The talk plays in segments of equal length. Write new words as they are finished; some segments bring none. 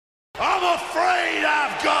I'm afraid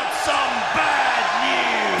I've got some bad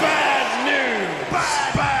news. Bad news.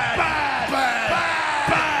 Bad, bad, bad, bad, bad,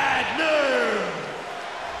 bad news.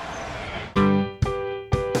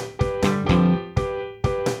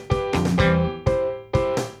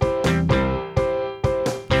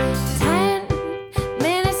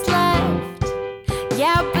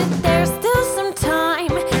 Yeah, but there's still some time.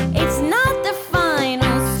 It's not the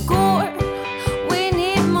final score. We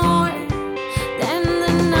need more than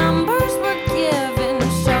the numbers we're given.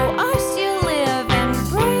 Show us you live and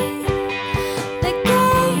breathe the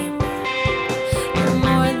game. You're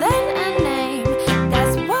more than a name.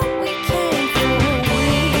 That's what we came for. We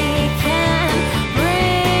can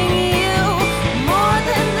bring you more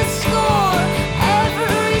than the score.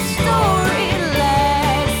 Every story,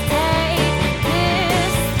 let's take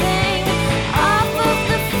this thing off of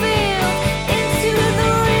the field into the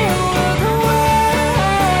real world, away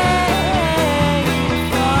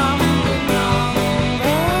from the numbers,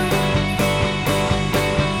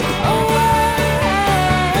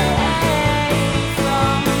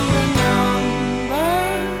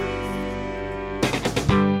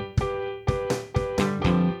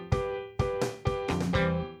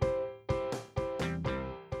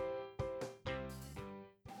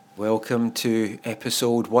 Welcome to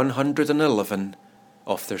episode 111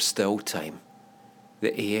 of There's Still Time,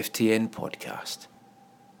 the AFTN podcast.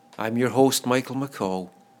 I'm your host, Michael McCall,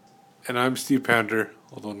 And I'm Steve Pander,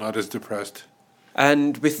 although not as depressed.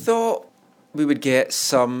 and we thought we would get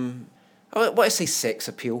some, I want to say sex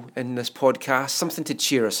appeal in this podcast, something to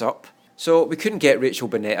cheer us up. So we couldn't get Rachel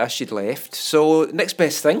Bonetta, she'd left. So next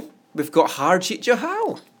best thing, we've got Harjeet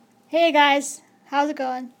Johal. Hey guys, how's it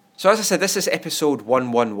going? So as I said, this is episode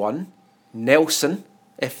 111. Nelson,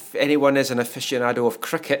 if anyone is an aficionado of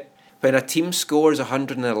cricket, when a team scores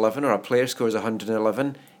 111 or a player scores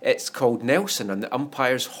 111, it's called Nelson and the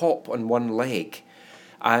umpires hop on one leg.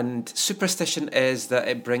 And superstition is that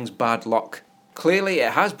it brings bad luck. Clearly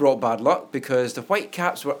it has brought bad luck because the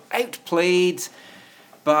Whitecaps were outplayed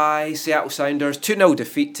by Seattle Sounders. 2-0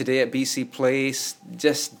 defeat today at BC Place.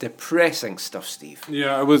 Just depressing stuff, Steve.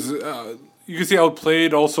 Yeah, it was, you can see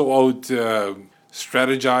outplayed, also out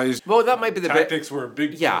strategized. Well, that might be the Tactics were a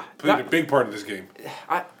big, played a big part of this game.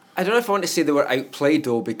 I don't know if I want to say they were outplayed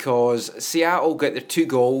though, because Seattle got their 2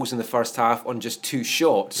 goals in the first half on just 2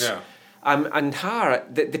 shots. Yeah. And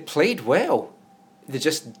Hart, they played well. They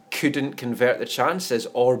just couldn't convert the chances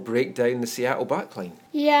or break down the Seattle backline.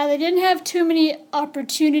 Yeah, they didn't have too many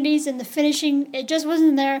opportunities in the finishing. It just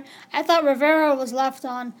wasn't there. I thought Rivera was left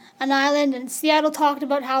on an island, and Seattle talked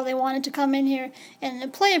about how they wanted to come in here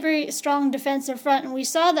and play a very strong defensive front, and we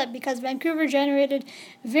saw that because Vancouver generated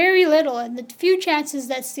very little, and the few chances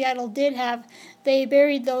that Seattle did have, they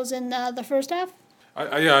buried those in the first half.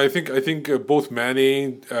 I think both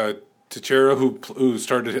Manny, Teixeira, who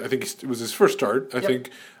started, I think it was his first start, I think,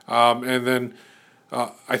 and then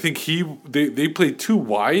I think they played too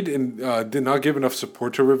wide and did not give enough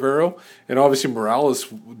support to Rivero, and obviously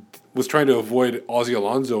Morales was trying to avoid Ozzie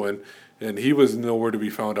Alonso, and he was nowhere to be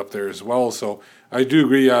found up there as well. So I do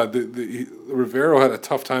agree. Rivero had a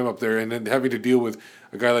tough time up there, and then having to deal with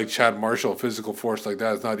a guy like Chad Marshall, a physical force like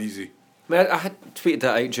that, is not easy. I mean, I had tweeted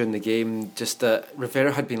that out during the game, just that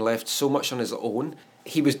Rivera had been left so much on his own.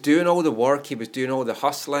 He was doing all the work, he was doing all the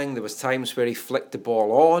hustling. There was times where he flicked the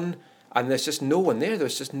ball on, and there's just no one there.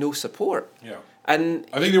 There's just no support. Yeah. And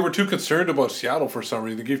I think they were too concerned about Seattle for some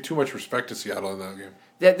reason. They gave too much respect to Seattle in that game.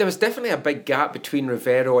 there was definitely a big gap between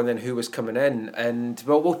Rivero and then who was coming in. And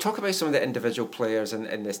well, we'll talk about some of the individual players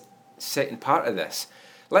in this second part of this.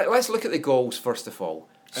 Let's look at the goals first of all.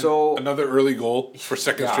 So another early goal for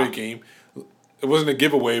second straight game. It wasn't a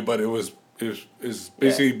giveaway, but it was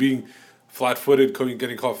basically being flat-footed,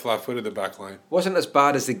 getting caught flat-footed in the back line. Wasn't as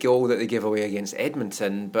bad as the goal that they gave away against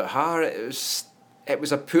Edmonton, but it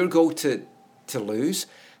was a poor goal to lose.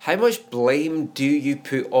 How much blame do you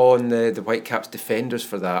put on the Whitecaps defenders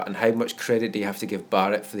for that, and how much credit do you have to give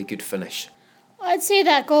Barrett for the good finish? I'd say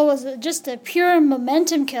that goal was just a pure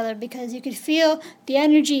momentum killer because you could feel the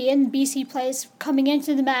energy in BC Place coming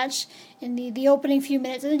into the match in the opening few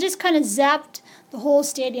minutes, and it just kind of zapped the whole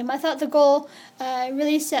stadium. I thought the goal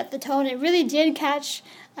really set the tone. It really did catch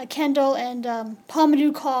Kendall and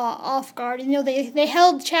Palmadou Kaw off guard. You know, they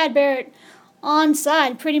held Chad Barrett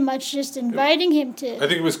onside, pretty much just inviting him to... I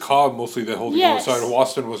think it was Cobb mostly that held him onside.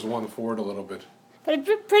 Waston was one forward a little bit. But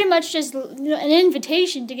it pretty much just an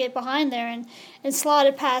invitation to get behind there and slot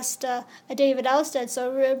it past David Alstead.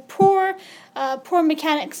 So poor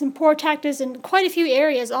mechanics and poor tactics in quite a few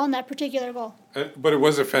areas on that particular goal. But it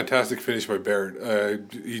was a fantastic finish by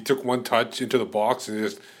Barrett. He took one touch into the box and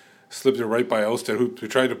just slipped it right by Ousted, who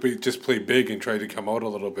tried to just play big and tried to come out a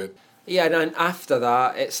little bit. Yeah, and then after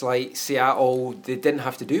that, it's like Seattle, they didn't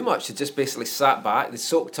have to do much. They just basically sat back. They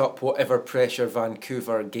soaked up whatever pressure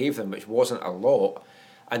Vancouver gave them, which wasn't a lot.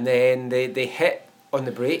 And then they hit on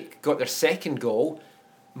the break, got their second goal.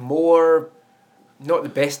 More, not the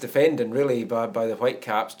best defending, really, by the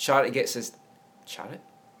Whitecaps. Barrett gets his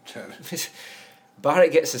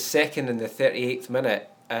second in the 38th minute.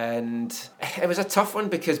 And it was a tough one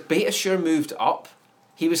because Beitashour moved up.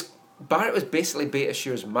 Barrett was basically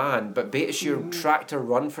Beitashour's man, but Beitashour tracked a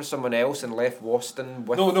run for someone else and left Waston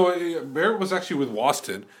with... No, Barrett was actually with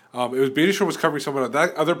Waston. It was Beitashour was covering someone else.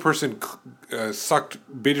 That other person sucked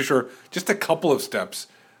Beitashour just a couple of steps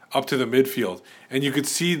up to the midfield. And you could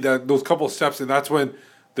see that those couple of steps, and that's when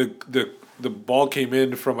the ball came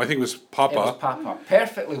in from, I think it was Papa. It was Papa.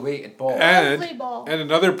 Perfectly weighted ball. Ball. And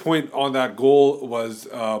another point on that goal was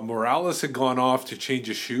Morales had gone off to change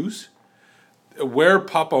his shoes. Where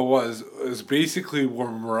Papa was basically where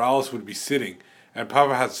Morales would be sitting, and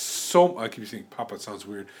Papa has I keep saying Papa, it sounds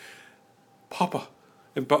weird. Papa,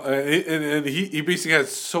 and he basically had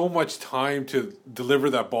so much time to deliver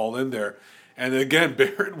that ball in there, and again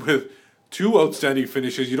Barrett with two outstanding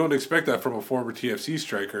finishes. You don't expect that from a former TFC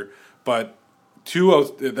striker, but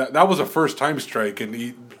that was a first time strike, and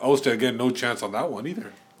Ousted again no chance on that one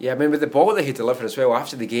either. Yeah, I mean, with the ball that he delivered as well,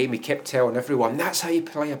 after the game, he kept telling everyone, that's how you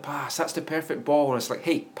play a pass, that's the perfect ball. And it's like,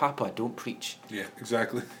 hey, Papa, don't preach. Yeah,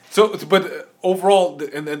 exactly. So, but overall,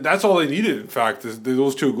 and that's all they needed, in fact, is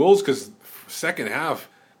those two goals, because second half,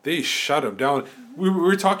 they shut him down. We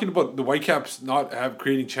were talking about the Whitecaps not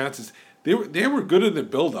creating chances. They were good in the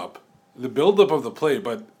build-up of the play,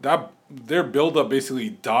 but their build-up basically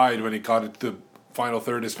died when it got into the final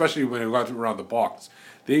third, especially when it got around the box.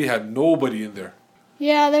 They had nobody in there.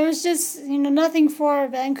 Yeah, there was just nothing for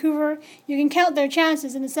Vancouver. You can count their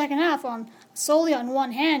chances in the second half solely on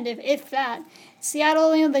one hand, if that.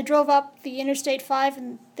 Seattle, they drove up the Interstate 5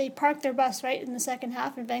 and they parked their bus right in the second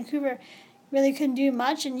half, and Vancouver really couldn't do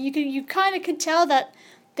much. And you kind of could tell that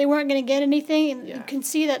they weren't going to get anything, and you can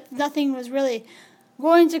see that nothing was really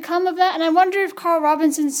going to come of that. And I wonder if Carl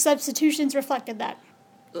Robinson's substitutions reflected that.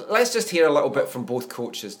 Let's just hear a little bit from both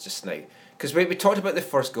coaches just now. Because we talked about the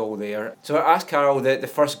first goal there. So I asked Carl the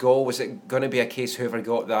first goal, was it going to be a case whoever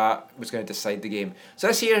got that was going to decide the game? So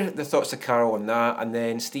let's hear the thoughts of Carl on that. And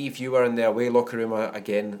then Steve, you were in the away locker room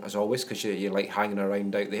again, as always, because you like hanging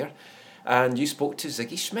around out there. And you spoke to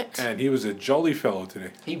Ziggy Schmidt. And he was a jolly fellow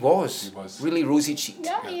today. He was. Really rosy-cheeked.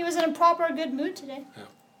 Yeah, he was in a proper good mood today.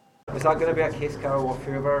 Yeah. Is that going to be a case, Carl, of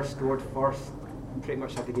whoever scored first pretty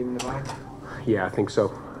much had the game in the bag? Yeah, I think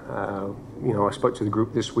so. I spoke to the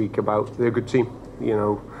group this week about they're a good team.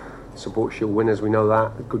 Support Shield winners, we know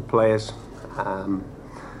that. Good players.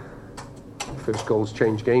 First goals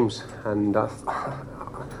change games, and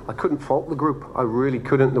I couldn't fault the group. I really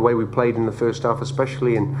couldn't. The way we played in the first half,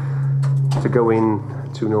 especially, and to go in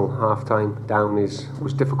 2-0 half-time down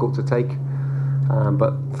was difficult to take.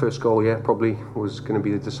 But first goal, probably was going to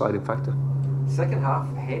be the deciding factor. Second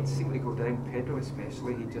half, heads seemed to go down. Pedro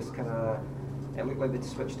especially, he just kind of. It looked like they'd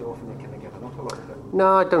switched off and they kind of given up a little bit.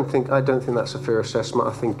 No, I don't think that's a fair assessment.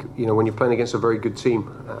 I think when you're playing against a very good team,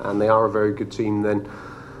 and they are a very good team, then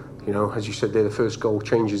as you said there, the first goal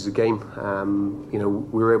changes the game.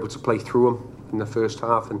 We were able to play through them in the first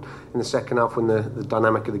half, and in the second half, when the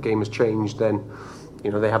dynamic of the game has changed, then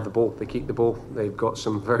they have the ball, they keep the ball. They've got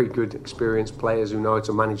some very good, experienced players who know how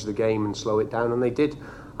to manage the game and slow it down, and they did.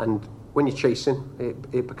 And when you're chasing,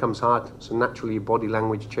 it becomes hard. So naturally your body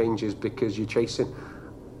language changes because you're chasing.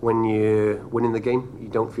 When you're winning the game, you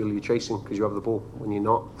don't feel you're chasing because you have the ball. When you're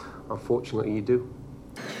not, unfortunately, you do.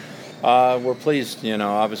 We're pleased,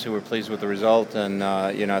 obviously we're pleased with the result, and,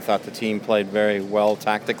 I thought the team played very well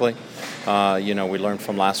tactically. We learned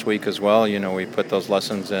from last week as well. We put those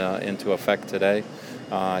lessons into effect today.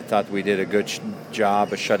 I thought we did a good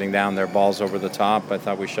job of shutting down their balls over the top. I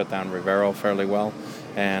thought we shut down Rivero fairly well.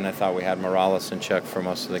 And I thought we had Morales in check for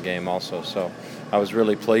most of the game also. So I was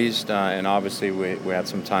really pleased, and obviously we had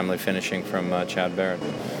some timely finishing from Chad Barrett.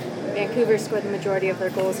 Vancouver scored the majority of their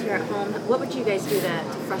goals here at home. What would you guys do to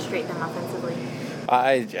frustrate them offensively?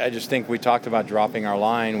 I just think we talked about dropping our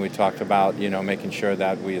line. We talked about, making sure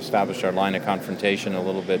that we established our line of confrontation a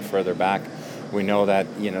little bit further back. We know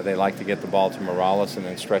that, they like to get the ball to Morales and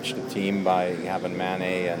then stretch the team by having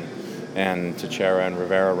Mane and Teixeira and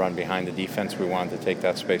Rivera run behind the defense. We wanted to take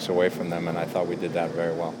that space away from them, and I thought we did that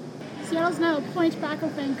very well. Seattle's now a point back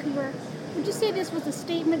of Vancouver. Would you say this was a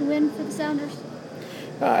statement win for the Sounders?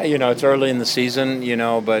 It's early in the season,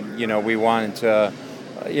 but, we wanted to,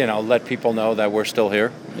 let people know that we're still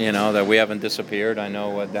here. that we haven't disappeared. I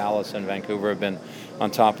know Dallas and Vancouver have been on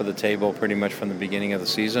top of the table pretty much from the beginning of the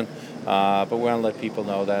season. But we want to let people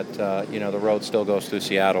know that, the road still goes through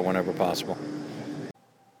Seattle whenever possible.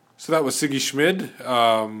 So that was Siggy Schmid.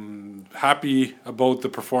 Happy about the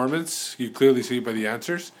performance. You clearly see by the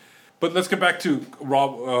answers. But let's get back to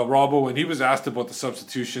Robbo. When he was asked about the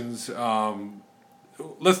substitutions,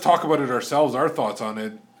 let's talk about it ourselves, our thoughts on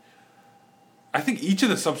it. I think each of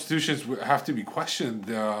the substitutions have to be questioned.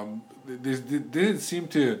 They didn't seem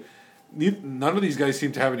to... None of these guys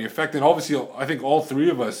seem to have any effect. And obviously, I think all three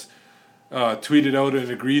of us tweeted out and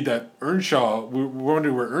agreed that Earnshaw, we're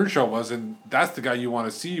wondering where Earnshaw was, and that's the guy you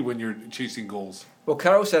want to see when you're chasing goals. Well,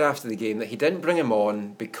 Carroll said after the game that he didn't bring him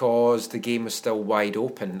on because the game was still wide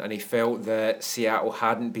open and he felt that Seattle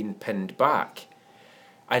hadn't been pinned back.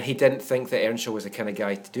 And he didn't think that Earnshaw was the kind of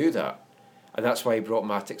guy to do that. And that's why he brought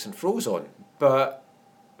Mattocks and Froese on. But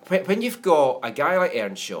when you've got a guy like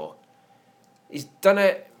Earnshaw, he's done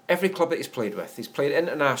it every club that he's played with. He's played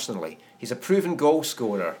internationally. He's a proven goal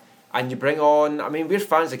scorer. And you bring on, we're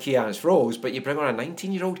fans of Ciaran Froese, but you bring on a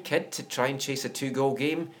 19-year-old kid to try and chase a 2-goal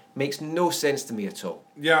game makes no sense to me at all.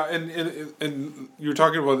 Yeah, and you're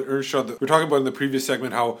talking about Earnshaw. We're talking about in the previous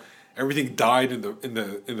segment how everything died in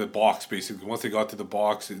the box, basically. Once they got to the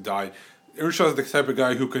box, it died. Earnshaw is the type of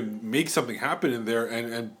guy who can make something happen in there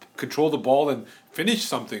and control the ball and finish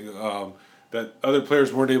something that other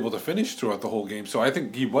players weren't able to finish throughout the whole game. So I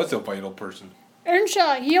think he was a vital person.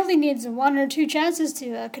 Earnshaw, he only needs 1 or 2 chances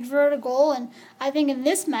to convert a goal, and I think in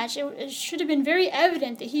this match it should have been very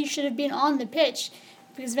evident that he should have been on the pitch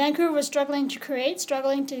because Vancouver was struggling to create,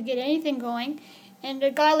 struggling to get anything going, and a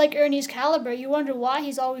guy like Ernie's caliber, you wonder why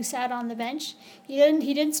he's always sat on the bench. He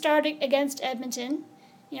didn't start against Edmonton.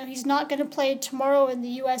 He's not going to play tomorrow in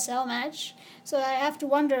the USL match, so I have to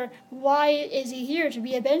wonder why is he here to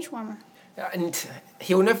be a bench warmer. And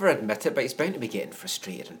he'll never admit it, but he's bound to be getting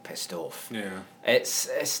frustrated and pissed off. Yeah.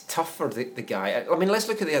 It's tough for the guy. Let's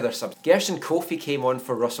look at the other subs. Gerson Kofi came on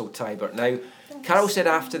for Russell Teibert. Now, Carroll said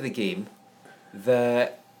after the game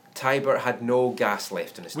that Teibert had no gas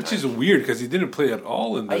left in his tank. Which is weird because he didn't play at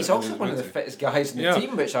all. He's also one of the fittest guys in the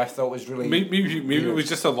team, which I thought was really... Maybe it was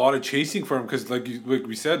just a lot of chasing for him because, like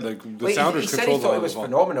we said, the Sounders controlled the ball. He said he thought it was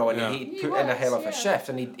phenomenal and he put in a hell of a shift,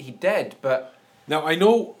 and he did, but... Now, I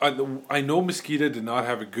know Mosqueda did not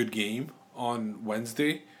have a good game on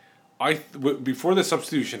Wednesday. Before the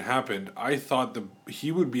substitution happened, I thought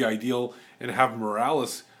he would be ideal and have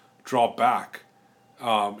Morales drop back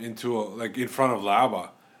into in front of Laba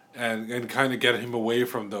and kind of get him away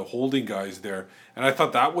from the holding guys there. And I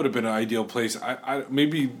thought that would have been an ideal place.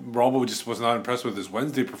 Maybe Robbo just was not impressed with his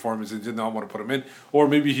Wednesday performance and did not want to put him in. Or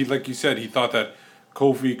maybe he, like you said, he thought that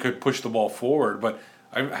Kofi could push the ball forward, but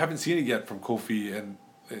I haven't seen it yet from Kofi and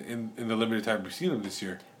in the limited time we've seen him this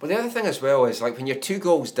year. But the other thing as well is when you're 2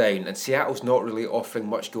 goals down and Seattle's not really offering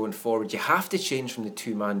much going forward, you have to change from the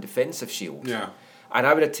 2-man defensive shield. Yeah. And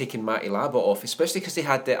I would have taken Matty Laba off, especially because he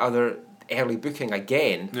had the other early booking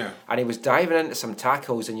again. Yeah. And he was diving into some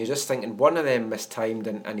tackles and you're just thinking one of them mistimed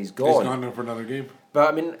and he's gone. He's gone for another game.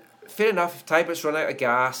 But fair enough, if Teibert's run out of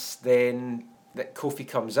gas, then that Kofi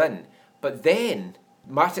comes in. But then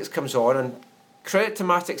Mattocks comes on, and credit to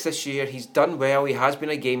Mattocks this year, he's done well, he has been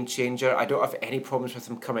a game changer. I don't have any problems with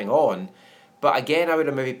him coming on. But again, I would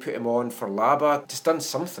have maybe put him on for Laba, just done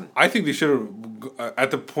something. I think they should have, at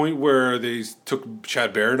the point where they took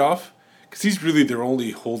Chad Barrett off, because he's really their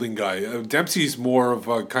only holding guy. Dempsey's more of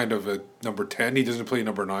a kind of a number 10. He doesn't play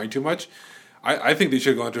number 9 too much. I think they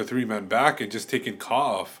should have gone to a 3-man back and just taken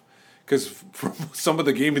Ka off. Because from some of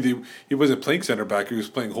the game, he wasn't playing center back. He was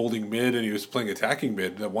playing holding mid and he was playing attacking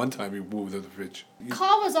mid. At one time, he moved to the pitch.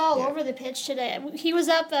 Ka was all over the pitch today. He was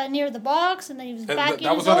up near the box, and then he was back in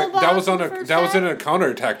his own box. That was in a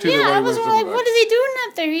counterattack too. Yeah, I was like, what is he doing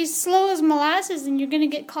up there? He's slow as molasses, and you're going to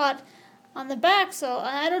get caught on the back. So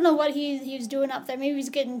I don't know what he was doing up there. Maybe he's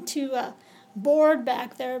getting too bored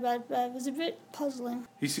back there, but it was a bit puzzling.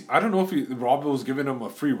 I don't know if Rob was giving him a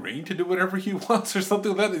free rein to do whatever he wants or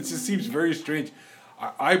something like that. It just seems very strange.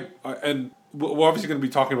 And we're obviously going to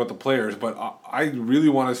be talking about the players, but I really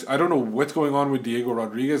want to... I don't know what's going on with Diego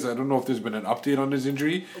Rodriguez. I don't know if there's been an update on his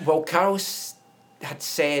injury. Well, Carroll had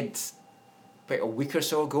said about a week or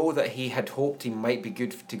so ago that he had hoped he might be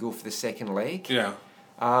good to go for the second leg. Yeah.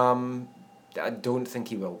 I don't think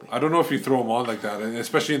he will be. I don't know if you throw him on like that, and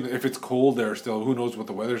especially if it's cold there still. Who knows what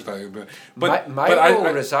the weather's like? But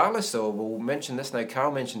Mauro Rosales, though, we'll mention this now.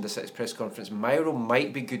 Carl mentioned this at his press conference. Mauro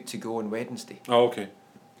might be good to go on Wednesday. Oh, okay.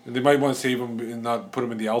 And they might want to save him and not put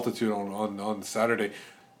him in the altitude on Saturday.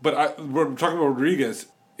 But we're talking about Rodriguez.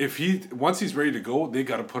 once he's ready to go, they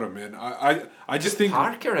got to put him in. I just think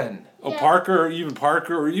Parker in. Oh, yeah.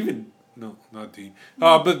 Parker, or even no, not Dean.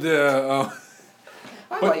 I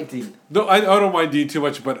like Dean. No, I don't mind Dean too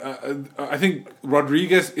much, but I think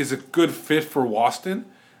Rodriguez is a good fit for Waston.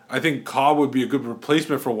 I think Cobb would be a good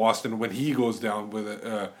replacement for Waston when he goes down with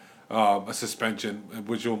a suspension,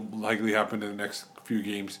 which will likely happen in the next few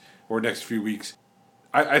games or next few weeks.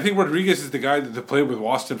 I think Rodriguez is the guy to play with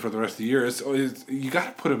Waston for the rest of the year. You got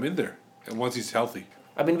to put him in there, and once he's healthy.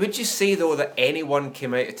 I mean, would you say though that anyone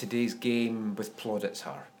came out of today's game with plaudits?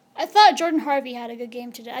 I thought Jordan Harvey had a good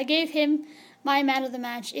game today. I gave him my man of the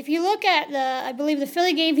match. If you look at I believe the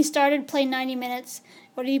Philly game, he started playing 90 minutes.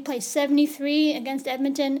 What did he play? 73 against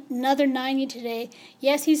Edmonton, another 90 today.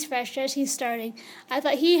 Yes, he's fresh. Yes, he's starting. I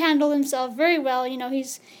thought he handled himself very well. You know,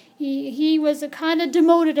 he was kind of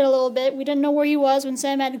demoted a little bit. We didn't know where he was when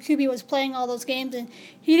Sam Adekubi was playing all those games, and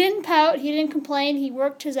he didn't pout. He didn't complain. He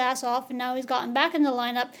worked his ass off, and now he's gotten back in the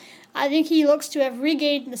lineup. I think he looks to have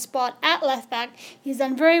regained the spot at left back. He's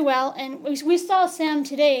done very well, and we saw Sam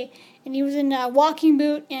today, and he was in a walking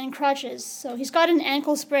boot and crutches. So he's got an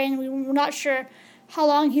ankle sprain. We're not sure how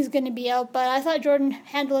long he's going to be out, but I thought Jordan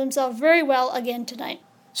handled himself very well again tonight.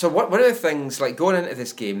 So one of the things, like going into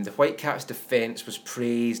this game, the Whitecaps' defence was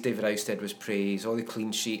praised, David Ousted was praised, all the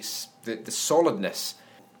clean sheets, the solidness.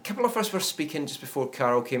 A couple of us were speaking just before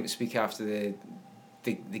Carol came to speak after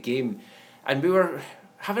the game, and we were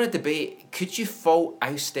having a debate, could you fault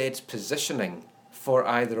Ousted's positioning for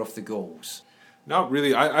either of the goals? Not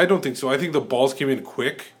really. I don't think so. I think the balls came in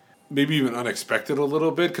quick, maybe even unexpected a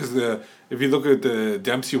little bit, because if you look at the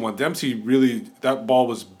Dempsey one, Dempsey really, that ball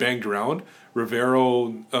was banged around.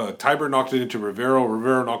 Tiber knocked it into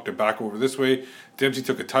Rivero knocked it back over this way. Dempsey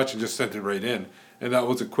took a touch and just sent it right in, and that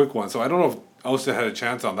was a quick one. So I don't know if Ousted had a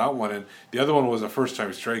chance on that one, and the other one was a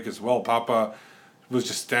first-time strike as well. Papa was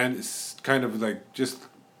just kind of like just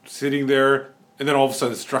sitting there, and then all of a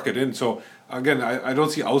sudden struck it in. So again, I don't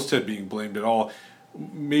see Ousted being blamed at all.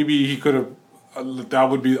 Maybe he could have. That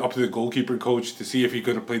would be up to the goalkeeper coach to see if he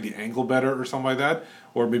could have played the angle better or something like that,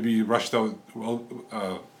 or maybe rushed out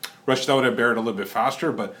and bared a little bit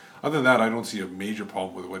faster. But other than that, I don't see a major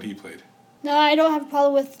problem with what he played. No, I don't have a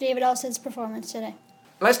problem with David Ousted's performance today.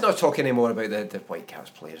 Let's not talk anymore about the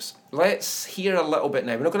Whitecaps players. Let's hear a little bit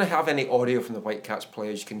now. We're not going to have any audio from the Whitecaps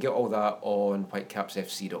players. You can get all that on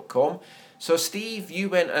whitecapsfc.com. So, Steve, you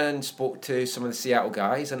went and spoke to some of the Seattle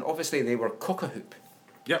guys, and obviously they were cock-a-hoop.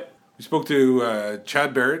 Yep. We spoke to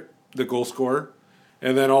Chad Barrett, the goal scorer,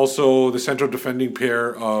 and then also the central defending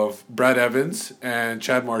pair of Brad Evans and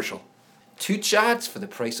Chad Marshall. 2 Chads for the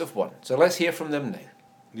price of 1. So let's hear from them now.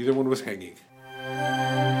 Neither one was hanging.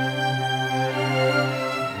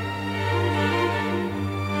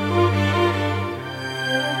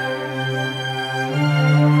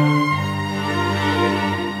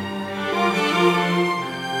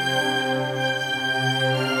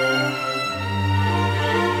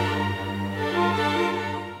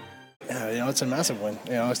 It's a massive win.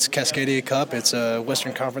 It's a Cascadia Cup. It's a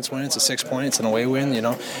Western Conference win. It's a 6-point. It's an away win.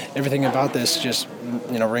 Everything about this just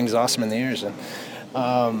rings awesome in the ears. And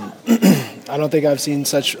I don't think I've seen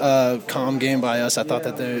such a calm game by us. I thought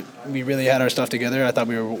that we really had our stuff together. I thought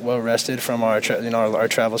we were well rested from our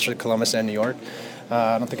travels to Columbus and New York.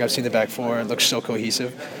 I don't think I've seen the back four. It looks so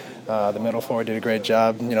cohesive. The middle forward did a great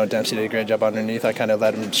job. Dempsey did a great job underneath. I kind of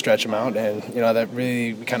let him stretch him out, and that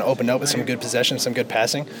really kind of opened up with some good possession, some good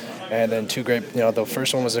passing, and then 2 great. The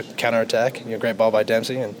first one was a counterattack. Great ball by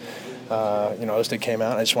Dempsey, and Ousted came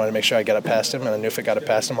out. I just wanted to make sure I got it past him, and I knew if I got it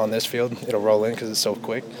past him on this field, it'll roll in because it's so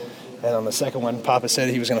quick. And on the second one, Papa said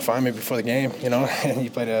he was going to find me before the game, and he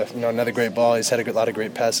played another great ball. He's had a lot of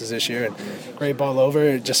great passes this year, and great ball over.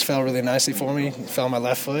 It just fell really nicely for me. It fell on my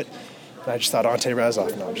left foot. And I just thought Ante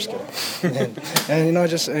Razov. No, I'm just kidding. and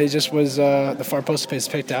it just was the far post pace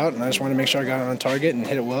picked out, and I just wanted to make sure I got it on target and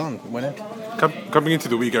hit it well and win it. Coming into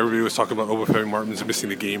the week, everybody was talking about Obafemi Martins missing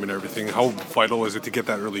the game and everything. How vital is it to get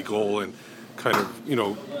that early goal and kind of,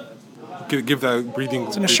 give that breathing?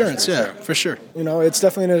 It's an assurance, yeah, for sure. It's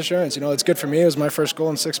definitely an assurance. It's good for me. It was my first goal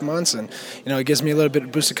in 6 months, and it gives me a little bit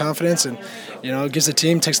of boost of confidence, and it gives the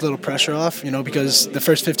team, takes a little pressure off. Because the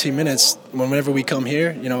first 15 minutes, whenever we come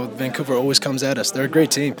here, Vancouver always comes at us. They're a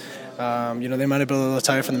great team. They might have been a little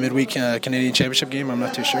tired from the midweek Canadian Championship game. I'm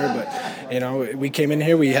not too sure, but we came in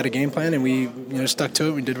here, we had a game plan, and we stuck to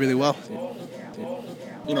it. We did really well.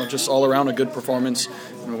 Just all around a good performance.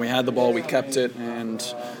 When we had the ball, we kept it, and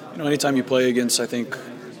anytime you play against, I think,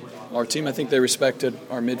 our team. I think they respected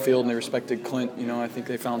our midfield and they respected Clint. I think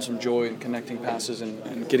they found some joy in connecting passes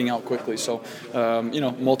and getting out quickly. So,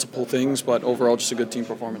 multiple things, but overall just a good team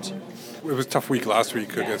performance. It was a tough week last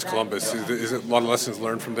week against Columbus. Is it a lot of lessons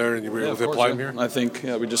learned from there and you were able to apply them here? I think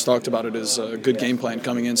we just talked about it as a good game plan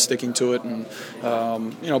coming in, sticking to it, and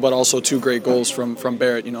but also 2 great goals from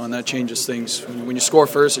Barrett, and that changes things. When you score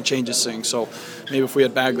first, it changes things. So maybe if we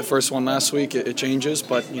had bagged the first one last week, it changes,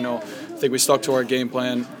 but I think we stuck to our game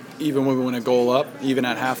plan. Even when we went a goal up, even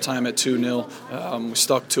at halftime at 2-0, we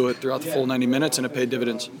stuck to it throughout the full 90 minutes, and it paid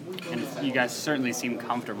dividends. And you guys certainly seemed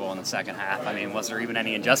comfortable in the second half. I mean, was there even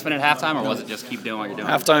any adjustment at halftime, or was it just keep doing what you're doing?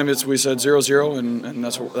 Halftime, we said 0-0, and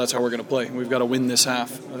that's how we're going to play. We've got to win this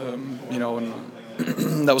half, and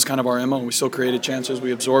that was kind of our MO. We still created chances.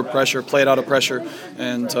 We absorbed pressure, played out of pressure,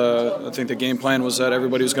 and I think the game plan was that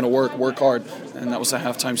everybody was going to work hard, and that was the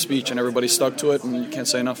halftime speech, and everybody stuck to it, and you can't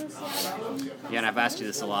say enough. Yeah, and I've asked you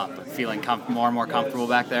this a lot, but feeling more and more comfortable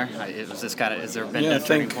back there? Has there been a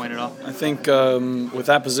turning point at all? I think with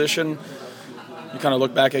that position, you kind of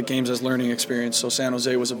look back at games as learning experience. So San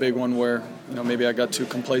Jose was a big one where maybe I got too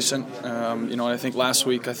complacent. I think last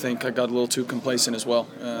week I got a little too complacent as well.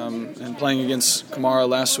 And playing against Kamara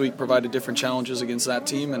last week provided different challenges against that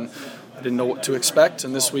team, and I didn't know what to expect,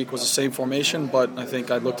 and this week was the same formation, but I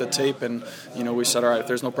think I looked at tape and, we said, all right, if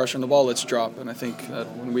there's no pressure on the ball, let's drop. And I think that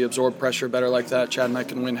when we absorb pressure better like that, Chad and I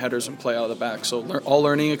can win headers and play out of the back. So all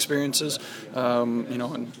learning experiences,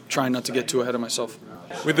 and trying not to get too ahead of myself.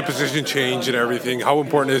 With the position change and everything, how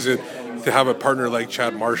important is it to have a partner like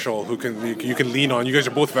Chad Marshall who you can lean on? You guys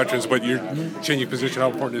are both veterans, but you're changing position.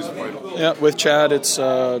 How important is it vital? Yeah, with Chad, it's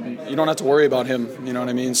you don't have to worry about him. You know what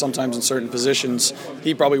I mean? Sometimes in certain positions,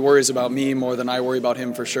 he probably worries about me more than I worry about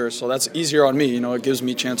him for sure. So that's easier on me. It gives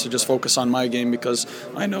me a chance to just focus on my game because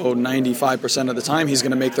I know 95% of the time he's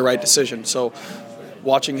going to make the right decision. So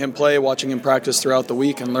watching him play, watching him practice throughout the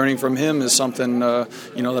week, and learning from him is something that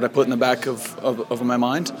I put in the back of my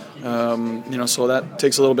mind. So that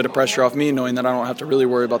takes a little bit of pressure off me, knowing that I don't have to really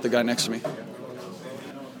worry about the guy next to me.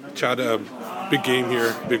 Chad, big game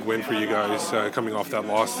here, big win for you guys coming off that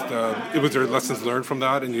loss. Was there lessons learned from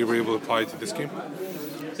that, and you were able to apply it to this game?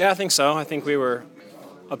 Yeah, I think so. I think we were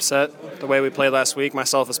upset the way we played last week.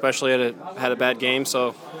 Myself especially had a bad game,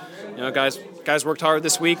 so guys worked hard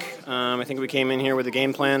this week. I think we came in here with a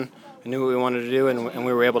game plan. I knew what we wanted to do, and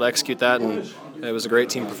we were able to execute that, and it was a great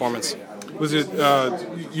team performance. Was it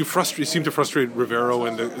you seemed to frustrate Rivero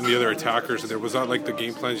and the other attackers? And was that like the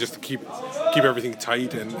game plan, just to keep everything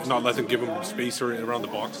tight and not let them give him space around the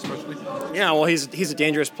box, especially? Yeah, well, he's a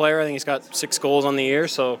dangerous player. I think he's got 6 goals on the year,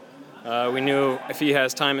 so we knew if he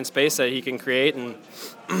has time and space that he can create, and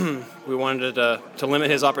we wanted to limit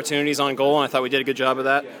his opportunities on goal, and I thought we did a good job of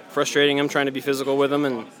that, frustrating him, trying to be physical with him,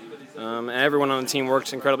 and everyone on the team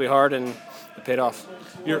worked incredibly hard, and it paid off.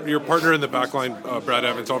 Your partner in the back line, Brad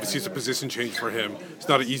Evans, obviously it's a position change for him. It's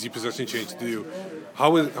not an easy position change to do.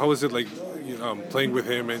 How is it like playing with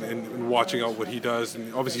him and watching out what he does?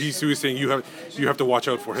 And obviously he was saying you have to watch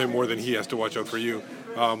out for him more than he has to watch out for you.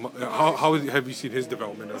 How have you seen his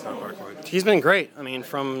development as that back line? He's been great. I mean,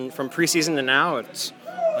 from preseason to now, it's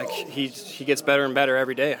like he gets better and better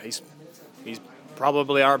every day. He's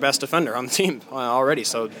probably our best defender on the team already,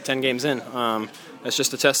 so 10 games in. That's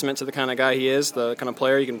just a testament to the kind of guy he is, the kind of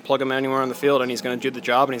player you can plug him anywhere on the field and he's going to do the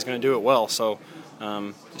job and he's going to do it well. So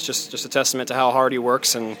it's just a testament to how hard he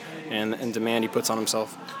works and demand he puts on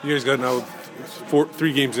himself. You guys got now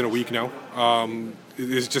 3 games in a week now.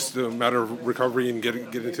 It's just a matter of recovery and get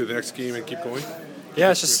into the next game and keep going?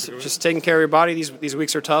 Yeah, it's just taking care of your body. These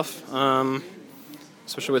weeks are tough,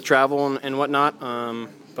 especially with travel and whatnot.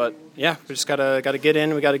 But yeah, we just gotta get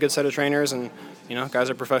in. We got a good set of trainers, and guys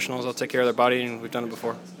are professionals. They'll take care of their body, and we've done it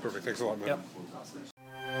before. Perfect. Thanks a lot, man. Yep.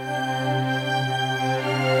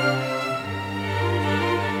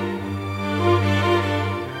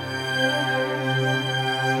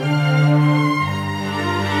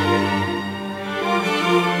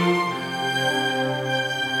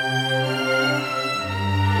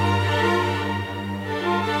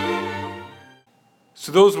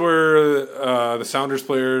 So those were the Sounders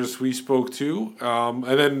players we spoke to. And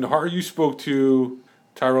then, Har, you spoke to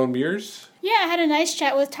Tyrone Mears? Yeah, I had a nice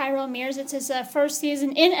chat with Tyrone Mears. It's his first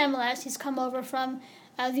season in MLS. He's come over from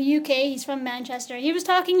the UK. He's from Manchester. He was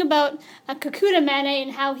talking about Kekuta Manneh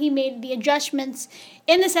and how he made the adjustments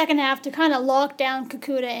in the second half to kind of lock down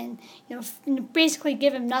Kekuta and basically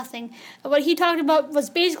give him nothing. What he talked about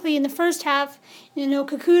was basically in the first half,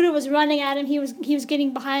 Kekuta was running at him. He was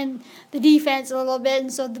getting behind the defense a little bit,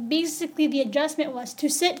 and so basically the adjustment was to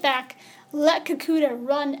sit back, let Kekuta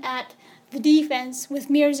run at the defense with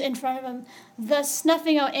Mears in front of him, thus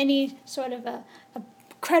snuffing out any sort of a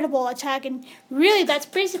credible attack. And really, that's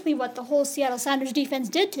basically what the whole Seattle Sounders defense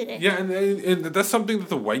did today. Yeah, and that's something that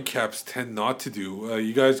the Whitecaps tend not to do.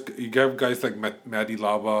 You have guys like Matty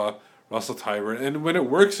Lava, Russell Tyber, and when it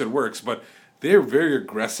works, but they're very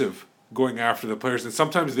aggressive going after the players, and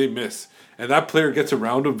sometimes they miss. And that player gets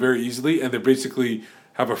around them very easily, and they basically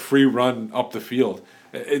have a free run up the field.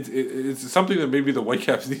 It's something that maybe the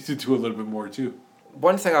Whitecaps need to do a little bit more too.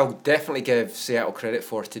 One thing I'll definitely give Seattle credit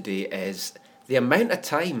for today is the amount of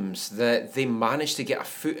times that they managed to get a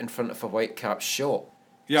foot in front of a Whitecaps shot.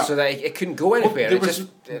 Yeah. So that it couldn't go anywhere. It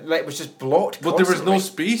was just blocked. But there was no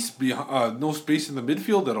space no space in the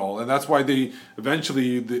midfield at all, and that's why they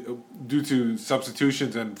eventually, due to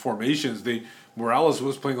substitutions and formations, Morales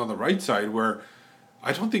was playing on the right side, where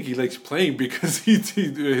I don't think he likes playing because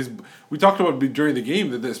we talked about during the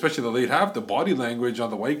game that especially the late half, the body language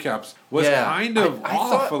on the Whitecaps was kind of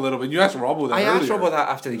off a little bit. You asked Robbo that earlier. I asked Robbo that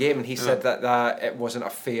after the game, and he said that it wasn't a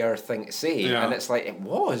fair thing to say, and it's like it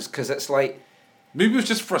was, because it's like. Maybe it was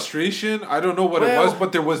just frustration. I don't know what it was,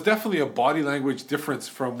 but there was definitely a body language difference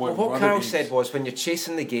from what Carl said was when you're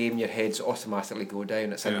chasing the game, your heads automatically go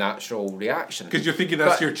down. It's a natural reaction. Because you're thinking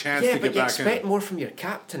that's your chance to get back in. Yeah, but you expect more from your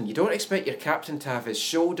captain. You don't expect your captain to have his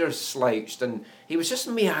shoulders slouched, and he was just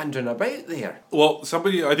meandering about there. Well, I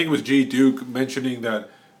think it was Jay Duke mentioning that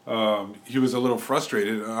he was a little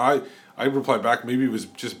frustrated. I replied back, maybe he was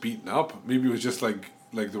just beaten up. Maybe it was just like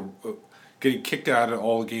the... getting kicked at it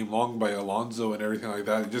all game long by Alonso and everything like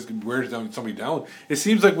that. It just wears somebody down. It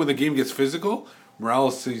seems like when the game gets physical,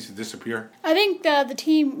 Morales seems to disappear. I think the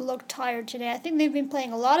team looked tired today. I think they've been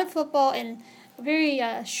playing a lot of football in a very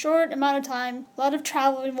short amount of time, a lot of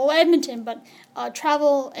travel. Well, Edmonton, but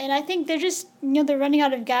travel. And I think they're just, they're running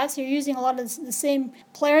out of gas. They're using a lot of the same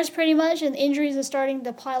players pretty much, and injuries are starting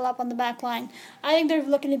to pile up on the back line. I think they're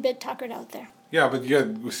looking a bit tuckered out there. Yeah, but you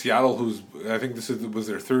had Seattle, I think this was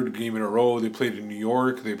their third game in a row. They played in New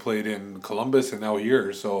York, they played in Columbus, and now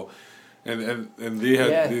here. So, and they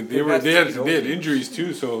had injuries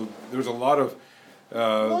too. So there was a lot of.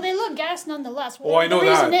 Well, they look gassed nonetheless. I know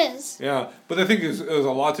that. The reason is. Yeah, but I think it was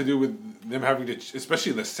a lot to do with them having to,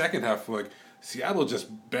 especially in the second half. Like Seattle just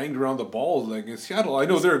banged around the ball. Like in Seattle, I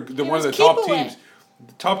know they're one of the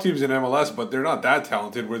top teams in MLS, but they're not that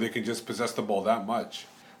talented where they can just possess the ball that much.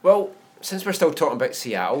 Well. Since we're still talking about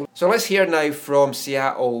Seattle, so let's hear now from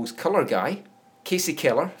Seattle's colour guy, Casey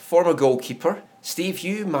Keller, former goalkeeper. Steve,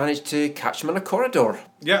 you managed to catch him in a corridor.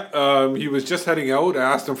 Yeah, he was just heading out. I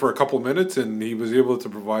asked him for a couple of minutes, and he was able to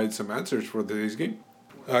provide some answers for today's game.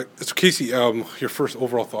 So Casey, your first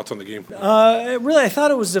overall thoughts on the game? Really, I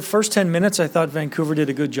thought it was the first 10 minutes. I thought Vancouver did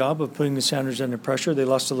a good job of putting the Sounders under pressure. They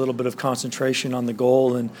lost a little bit of concentration on the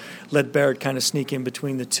goal and let Barrett kind of sneak in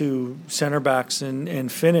between the two center backs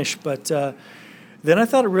and finish. But then I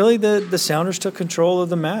thought really the Sounders took control of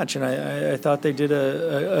the match, and I thought they did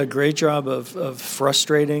a great job of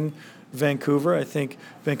frustrating Vancouver. I think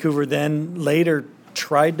Vancouver then later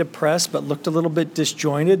tried to press but looked a little bit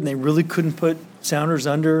disjointed, and they really couldn't put Sounders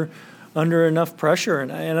under enough pressure.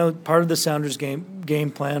 And I know part of the Sounders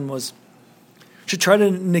game plan was to try to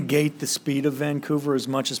negate the speed of Vancouver as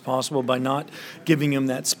much as possible by not giving them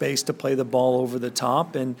that space to play the ball over the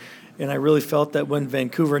top. And I really felt that when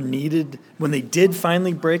they did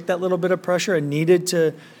finally break that little bit of pressure and needed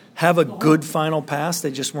to have a good final pass,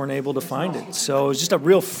 they just weren't able to find it. So it was just a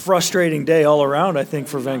real frustrating day all around, I think,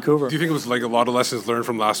 for Vancouver. Do you think it was like a lot of lessons learned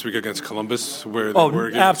from last week against Columbus?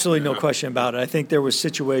 Absolutely no question about it. I think there were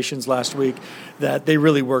situations last week that they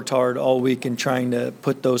really worked hard all week in trying to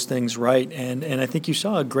put those things right. And I think you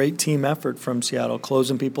saw a great team effort from Seattle,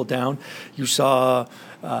 closing people down. You saw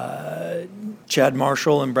Chad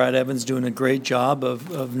Marshall and Brad Evans doing a great job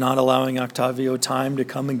of not allowing Octavio time to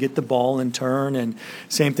come and get the ball and turn, and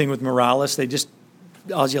same thing with Morales.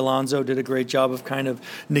 Ozzie Alonso did a great job of kind of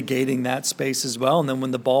negating that space as well. And then when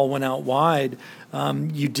the ball went out wide,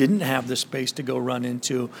 you didn't have the space to go run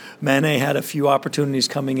into. Mane had a few opportunities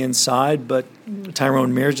coming inside, but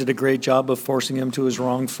Tyrone Mears did a great job of forcing him to his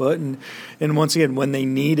wrong foot. And once again, when they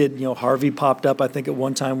needed, Harvey popped up, I think, at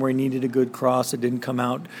one time where he needed a good cross. It didn't come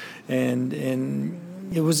out. And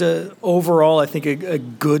it was overall, I think, a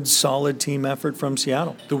good, solid team effort from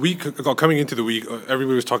Seattle. Coming into the week,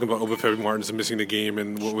 everybody was talking about Obafemi Martins missing the game,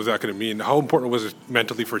 and what was that going to mean? How important was it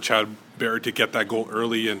mentally for Chad Barrett to get that goal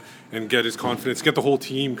early and get his confidence, get the whole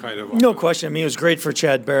team kind of... No question. I mean, it was great for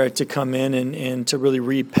Chad Barrett to come in and to really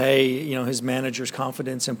repay, his manager's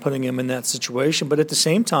confidence and putting him in that situation. But at the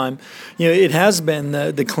same time, it has been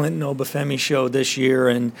the Clinton Obafemi show this year,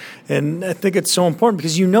 and I think it's so important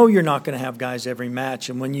because you're not going to have guys every match. match.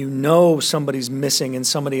 And when you know somebody's missing and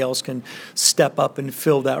somebody else can step up and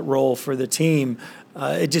fill that role for the team,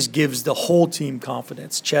 it just gives the whole team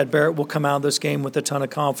confidence. Chad Barrett will come out of this game with a ton of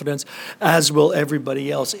confidence, as will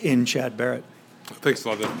everybody else in Chad Barrett. Thanks a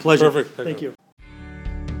lot, Dan. Pleasure. Perfect. Thank you.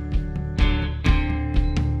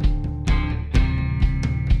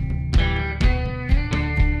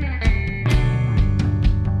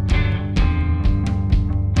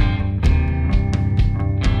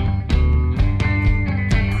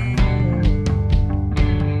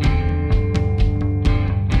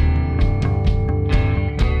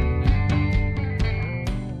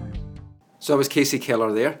 So that was Casey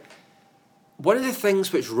Keller there. One of the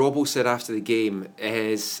things which Robbo said after the game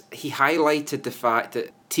is he highlighted the fact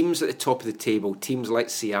that teams at the top of the table, teams like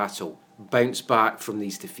Seattle, bounce back from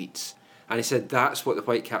these defeats. And he said that's what the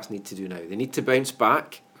Whitecaps need to do now. They need to bounce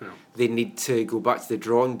back. Yeah. They need to go back to the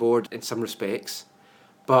drawing board in some respects.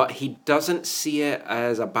 But he doesn't see it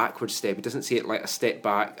as a backward step. He doesn't see it like a step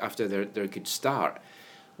back after their good start.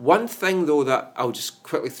 One thing, though, that I'll just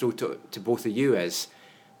quickly throw to both of you is,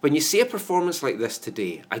 when you see a performance like this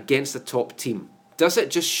today against a top team, does it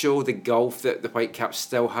just show the gulf that the Whitecaps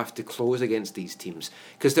still have to close against these teams?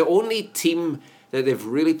 Because the only team that they've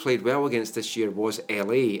really played well against this year was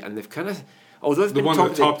LA, and they've kind of, although they've been one of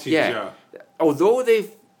the top teams, yeah. Although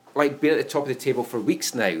they've been at the top of the table for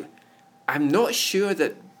weeks now, I'm not sure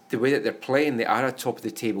that the way that they're playing, they are a top of the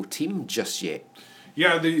table team just yet.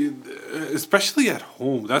 Yeah, especially at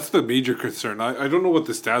home. That's the major concern. I don't know what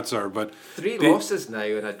the stats are, but 3 losses now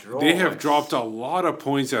and a draw. They have dropped a lot of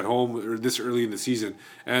points at home this early in the season,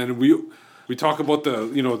 and we talk about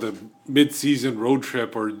the mid-season road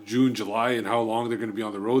trip or June, July, and how long they're going to be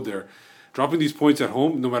on the road there. Dropping these points at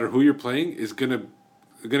home, no matter who you're playing, is going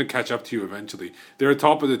to catch up to you eventually. They're at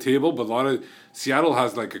top of the table, but Seattle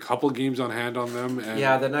has like a couple games on hand on them. And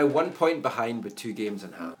yeah, they're now 1 point behind with 2 games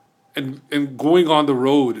in hand. And going on the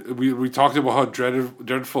road, we talked about how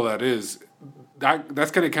dreadful that is.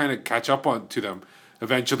 That's going to kind of catch up on to them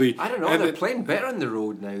eventually. I don't know. And they're playing better on the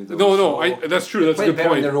road now, though. No, that's true. That's a good point.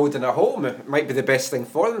 Playing better on the road than at home. It might be the best thing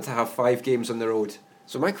for them to have 5 games on the road.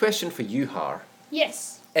 So my question for you, Har,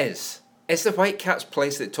 Yes. is the Whitecaps'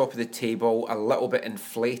 place at the top of the table a little bit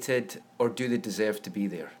inflated, or do they deserve to be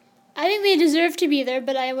there? I think they deserve to be there,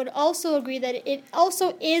 but I would also agree that it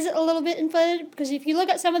also is a little bit inflated, because if you look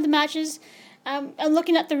at some of the matches, and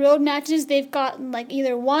looking at the road matches, they've gotten like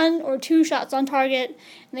either 1 or 2 shots on target,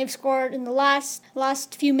 and they've scored in the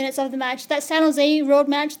last few minutes of the match. That San Jose road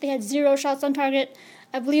match, they had 0 shots on target.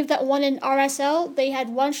 I believe that one in RSL, they had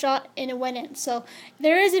 1 shot and it went in. So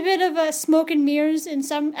there is a bit of a smoke and mirrors in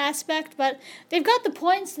some aspect, but they've got the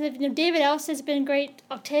points. David Ellis has been great.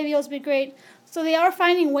 Octavio's been great. So they are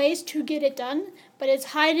finding ways to get it done, but it's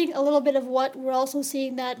hiding a little bit of what we're also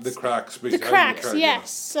seeing that... The cracks. The cracks, yes. Yeah.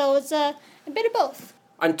 So it's a bit of both.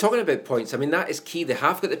 And talking about points, I mean, that is key. They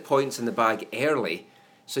have got the points in the bag early,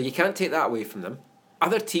 so you can't take that away from them.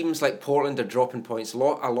 Other teams like Portland are dropping points. A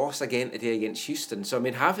loss again today against Houston. So, I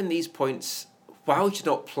mean, having these points while you're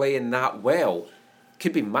not playing that well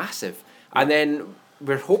could be massive. And then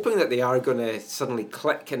we're hoping that they are going to suddenly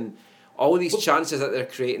click and all these chances that they're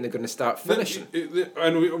creating, they're going to start finishing.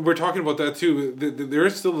 And we're talking about that too. There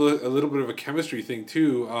is still a little bit of a chemistry thing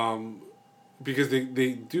too, because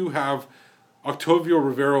they do have Octavio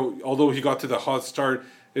Rivero, although he got to the hot start,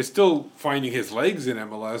 is still finding his legs in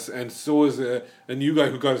MLS, and so is a new guy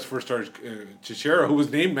who got his first start, Chichera, who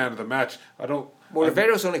was named man of the match.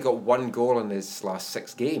 Rivero's only got 1 goal in his last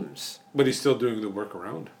 6 games. But he's still doing the work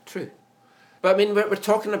around. True. But I mean, we're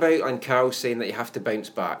talking about, and Carl saying that you have to bounce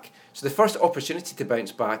back. So the first opportunity to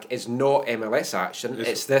bounce back is not MLS action.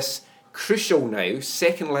 It's this crucial now,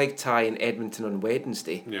 second leg tie in Edmonton on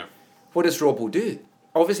Wednesday. Yeah. What does Robbo do?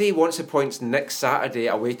 Obviously, he wants the points next Saturday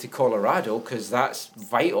away to Colorado, because that's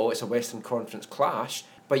vital. It's a Western Conference clash.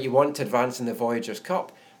 But you want to advance in the Voyageurs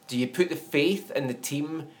Cup. Do you put the faith in the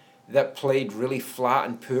team that played really flat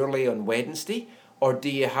and poorly on Wednesday? Or do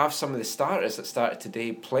you have some of the starters that started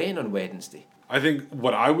today playing on Wednesday? I think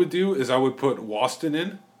what I would do is I would put Waston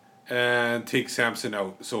in and take Sampson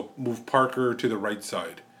out. So move Parker to the right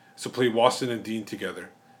side. So play Waston and Dean together.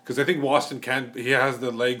 Because I think Waston he has the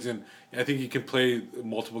legs, and I think he can play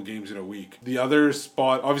multiple games in a week. The other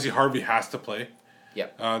spot, obviously Harvey has to play.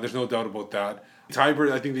 Yep. There's no doubt about that.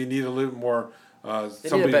 Tybert, I think they need a little more... they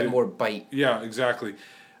need a bit more bite. Yeah, exactly.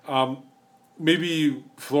 Maybe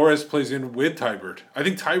Flores plays in with Tybert. I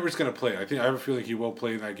think Tybert's going to play. I have a feeling he will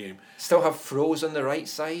play in that game. Still have Froze on the right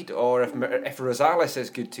side, or if Rosales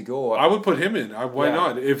is good to go, I would put him in. Why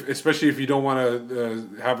not? Especially if you don't want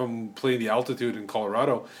to have him play in the altitude in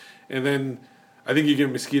Colorado. And then I think you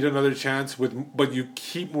give Mosquito another chance, but you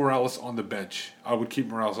keep Morales on the bench. I would keep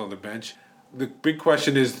Morales on the bench. The big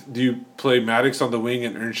question is, do you play Maddox on the wing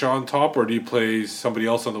and Earnshaw on top, or do you play somebody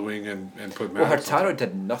else on the wing and put Maddox Well, on Hurtado top?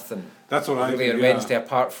 did nothing. That's what I really think, on yeah. Wednesday,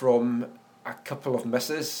 apart from a couple of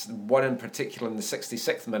misses, one in particular in the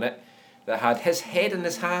 66th minute that had his head in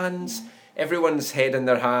his hands, everyone's head in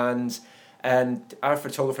their hands, and our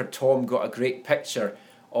photographer Tom got a great picture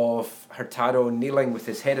of Hurtado kneeling with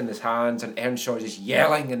his head in his hands and Earnshaw just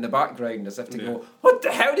yelling in the background as if to go, what the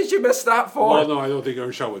hell did you miss that for? Well, no, I don't think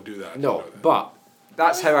Earnshaw would do that. No, but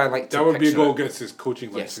that's how I like to That would be a picture goal it. against his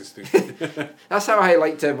coaching Yes. license thing. That's how I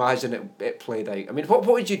like to imagine it played out. I mean, what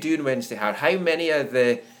would you do on Wednesday, Har? How many of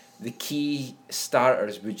the key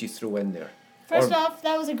starters would you throw in there? First off,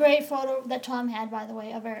 that was a great photo that Tom had, by the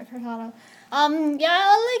way, of Eric Hurtado. Yeah,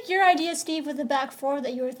 I like your idea, Steve, with the back four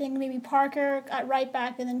that you were thinking maybe Parker at right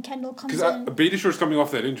back and then Kendall comes Because in. Beitashour's coming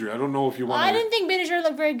off that injury. I don't know if you want I to... didn't think Beitashour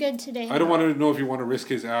looked very good today. I don't want to know if you want to risk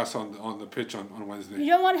his ass on the pitch on Wednesday.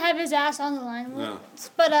 You don't want to have his ass on the line. No.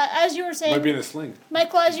 But as you were saying... Might be in a sling.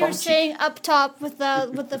 Michael, as you were Bumpy. saying up top with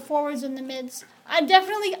the forwards and the mids, I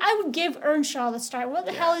would give Earnshaw the start. What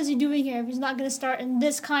the hell is he doing here if he's not going to start in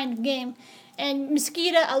this kind of game? And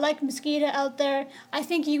Mosquito, I like Mosquito out there. I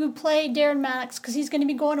think you would play Darren Maddox because he's going to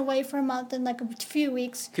be going away for a month in like a few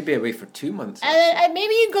weeks. Could be away for 2 months. And then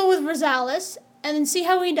maybe you go with Rosales and then see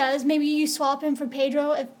how he does. Maybe you swap him for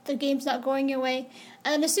Pedro if the game's not going your way.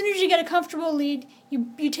 And then as soon as you get a comfortable lead,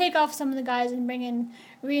 you take off some of the guys and bring in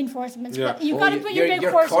reinforcements. Yeah. But you've got to put your big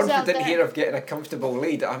you're horses out confident there. here of getting a comfortable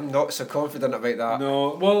lead. I'm not so confident about that.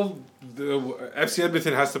 No, well, the FC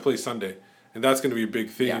Edmonton has to play Sunday, and that's going to be a big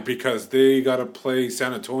thing Yeah. because they got to play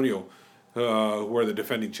San Antonio, who are the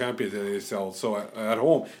defending champions in ASL. So at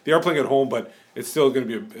home, they are playing at home, but it's still going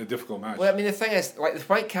to be a difficult match. Well, I mean, the thing is, like the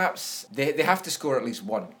Whitecaps, they have to score at least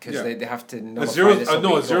one because Yeah. they have to a nullify zero, this no,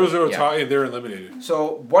 away a 0-0 goal. Yeah. tie, and they're eliminated.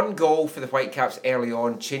 So 1 goal for the Whitecaps early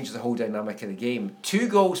on changes the whole dynamic of the game. 2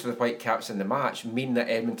 goals for the Whitecaps in the match mean that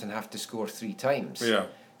Edmonton have to score 3 times. Yeah.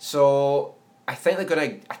 So I think they're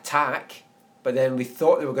going to attack, but then we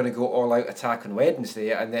thought they were going to go all out attack on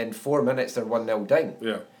Wednesday, and then 4 minutes they're 1-0 down.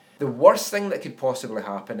 Yeah. The worst thing that could possibly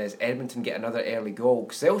happen is Edmonton get another early goal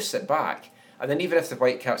because they'll sit back, and then even if the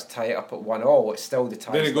Whitecaps tie it up at 1-1, it's still the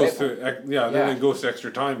tie. Then it goes then it goes to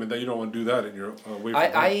extra time, and then you don't want to do that in your away from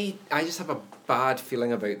home. I just have a bad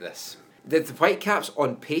feeling about this. The Whitecaps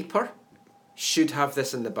on paper should have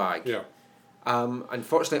this in the bag. Yeah.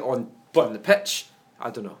 Unfortunately, on the pitch,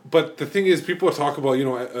 I don't know. But the thing is, people talk about,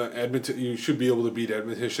 Edmonton, you should be able to beat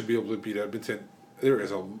Edmonton, should be able to beat Edmonton.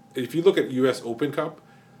 If you look at US Open Cup,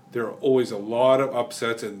 there are always a lot of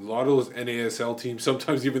upsets, and a lot of those NASL teams,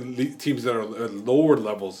 sometimes even teams that are at lower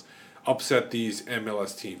levels, upset these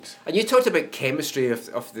MLS teams. And you talked about chemistry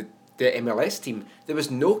of the MLS team. There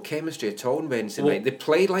was no chemistry at all on Wednesday night. They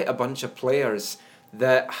played like a bunch of players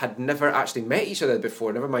that had never actually met each other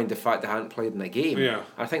before, never mind the fact they hadn't played in a game. Yeah.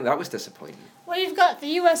 I think that was disappointing. Well, you've got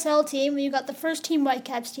the USL team, you've got the first team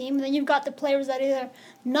Whitecaps team, and then you've got the players that are either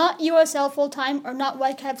not USL full-time or not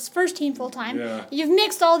Whitecaps first team full-time. Yeah. You've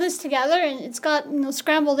mixed all this together, and it's got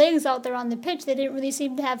scrambled eggs out there on the pitch. They didn't really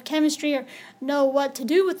seem to have chemistry or know what to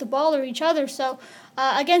do with the ball or each other. So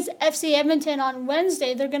against FC Edmonton on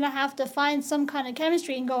Wednesday, they're going to have to find some kind of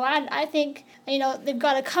chemistry and go at it. I think they've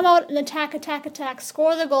got to come out and attack,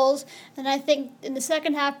 score the goals. And I think in the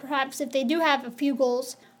second half, perhaps if they do have a few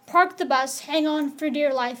goals, park the bus, hang on for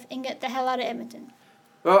dear life, and get the hell out of Edmonton.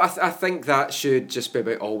 Well, I think that should just be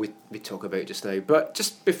about all we talk about just now. But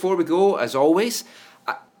just before we go, as always,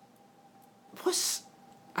 has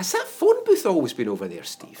that phone booth always been over there,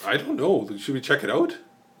 Steve? I don't know. Should we check it out?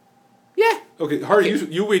 Yeah. Okay, Harry,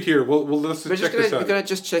 you wait here. Let's We're check this out. We're going to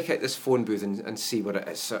just check out this phone booth and see what it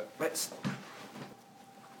is. So let's...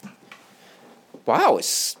 Wow,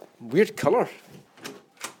 it's weird colour.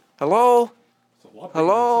 Hello?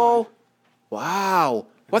 Hello? Wow.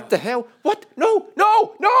 What the hell? What? No!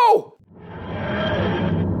 No! No!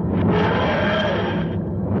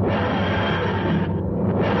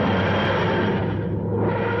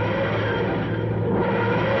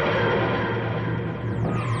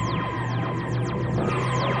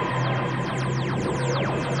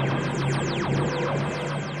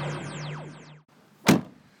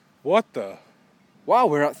 What the? Wow,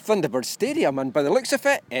 we're at Thunderbird Stadium, and by the looks of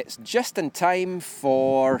it, it's just in time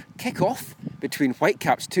for kick-off between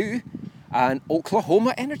Whitecaps 2 and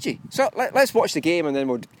Oklahoma Energy. So let's watch the game, and then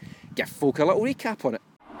we'll give folk a little recap on it.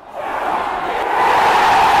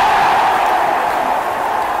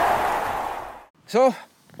 So,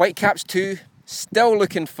 Whitecaps 2, still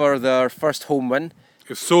looking for their first home win.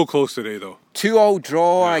 It's so close today, though. 2-2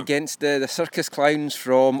 draw against the Circus Clowns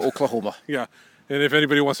from Oklahoma. Yeah. And if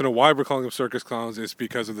anybody wants to know why we're calling them Circus Clowns, it's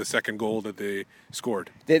because of the second goal that they scored.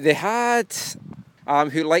 They had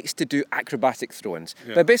who likes to do acrobatic throw-ins.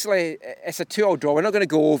 Yeah. But basically, it's a 2-2 draw. We're not going to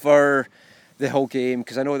go over the whole game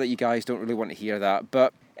because I know that you guys don't really want to hear that.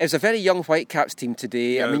 But it was a very young Whitecaps team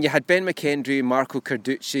today. Yeah. I mean, you had Ben McKendry, Marco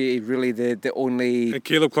Carducci, really the only... And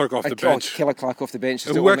Caleb Clark off the bench. Caleb Clark off the bench is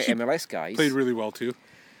Who the only actually MLS guys. Played really well too.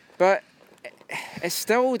 But they're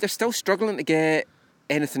still struggling to get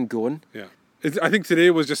anything going. Yeah. I think today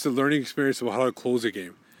was just a learning experience of how to close a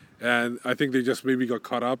game. And I think they just maybe got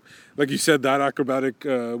caught up. Like you said, that acrobatic,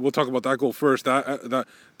 we'll talk about that goal first. That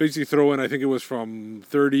basically throw in, I think it was from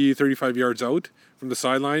 30, 35 yards out from the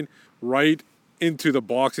sideline, right into the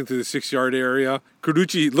box, into the 6-yard area.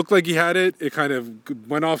 Carducci looked like he had it. It kind of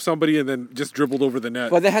went off somebody and then just dribbled over the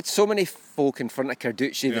net. Well, they had so many folk in front of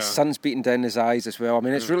Carducci. Yeah. The sun's beating down his eyes as well. I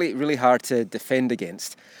mean, it's really, really hard to defend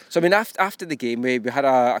against. So, I mean, after the game, we had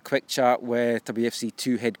a quick chat with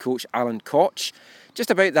WFC2 head coach Alan Koch, just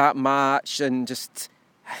about that match and just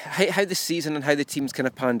how the season and how the team's kind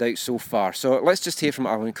of panned out so far. So let's just hear from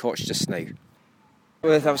Alan Koch just now.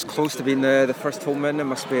 Well, that was close to being the first home win. It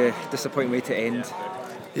must be a disappointing way to end.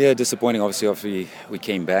 Yeah, disappointing. Obviously, we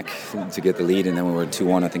came back to get the lead, and then we were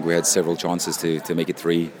 2-1. I think we had several chances to make it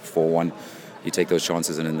 3-4-1. You take those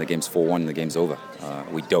chances, and then the game's 4-1, the game's over.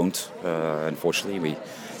 We don't, unfortunately. We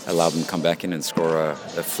allowed them to come back in and score a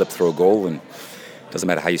flip-throw goal, and it doesn't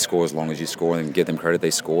matter how you score as long as you score, and give them credit, they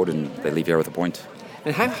scored, and they leave here with a point.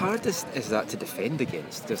 And how hard is that to defend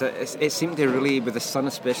against? Because it seemed to really, with the sun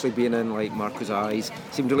especially being in like Marco's eyes,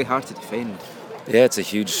 seemed really hard to defend. Yeah, it's a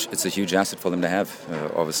huge asset for them to have.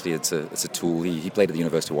 Obviously, it's a tool. He played at the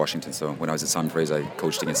University of Washington, so when I was at Simon Fraser, I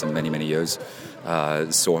coached against him many years.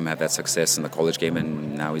 Saw him have that success in the college game,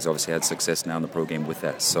 and now he's obviously had success now in the pro game with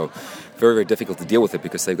that. So very difficult to deal with it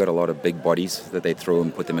because they've got a lot of big bodies that they throw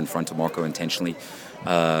and put them in front of Marco intentionally.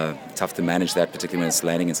 Tough to manage that, particularly when it's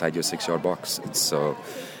landing inside your 6-yard box. So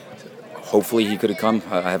hopefully he could have come.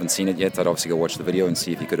 I haven't seen it yet. I'd obviously go watch the video and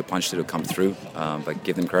see if he could have punched it or come through. But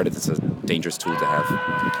give them credit. It's a dangerous tool to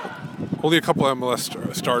have. Only a couple of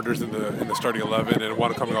MLS starters in the starting 11 and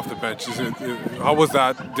one coming off the bench. How was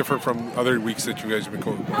that different from other weeks that you guys have been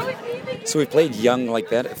coaching? So we've played young like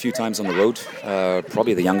that a few times on the road.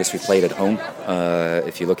 Probably the youngest we've played at home.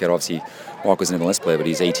 If you look at, obviously, Marco's an MLS player, but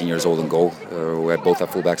he's 18 years old in goal. We had both our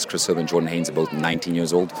fullbacks, Chris Silva and Jordan Haynes, are both 19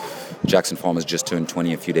 years old. Jackson Farmer's just turned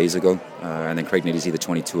 20 a few days ago. And then Craig Nitty's either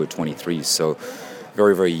 22 or 23. So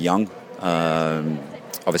very young.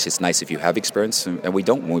 Obviously, it's nice if you have experience, and we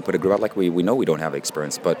don't. When we put a group out, like we know we don't have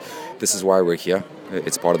experience, but this is why we're here.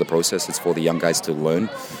 It's part of the process. It's for the young guys to learn,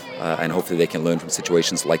 and hopefully they can learn from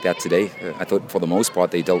situations like that today. I thought for the most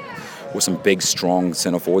part they dealt with some big, strong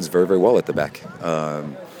center forwards very well at the back.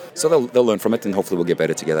 So they'll learn from it, and hopefully we'll get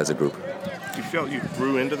better together as a group. You felt you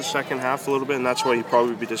grew into the second half a little bit, and that's why you'd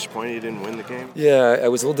probably be disappointed you didn't win the game? Yeah, I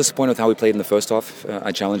was a little disappointed with how we played in the first half.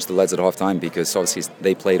 I challenged the lads at halftime because obviously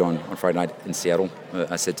they played on Friday night in Seattle.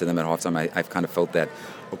 I said to them at halftime, I've kind of felt that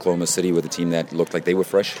Oklahoma City were the team that looked like they were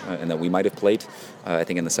fresh and that we might have played. I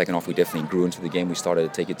think in the second half we definitely grew into the game. We started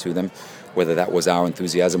to take it to them. Whether that was our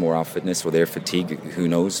enthusiasm or our fitness or their fatigue, who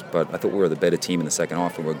knows. But I thought we were the better team in the second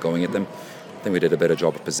half and we were going at them. I think we did a better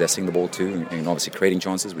job of possessing the ball too and obviously creating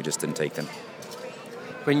chances. We just didn't take them.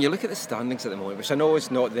 When you look at the standings at the moment, which I know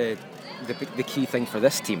is not the key thing for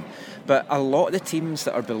this team, but a lot of the teams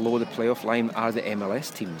that are below the playoff line are the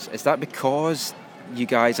MLS teams. Is that because you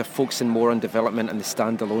guys are focusing more on development and the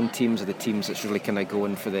standalone teams, or the teams that's really kind of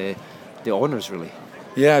going for the honours, really?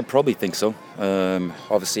 Yeah, I probably think so.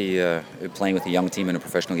 Obviously, playing with a young team in a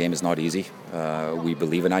professional game is not easy. We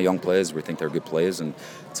believe in our young players. We think they're good players, and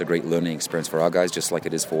it's a great learning experience for our guys, just like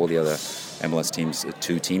it is for all the other MLS teams,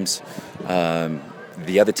 2 teams.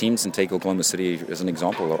 The other teams, and take Oklahoma City as an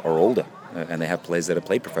example, are older, and they have players that have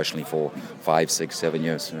played professionally for 5, 6, 7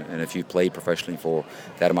 years. And if you play professionally for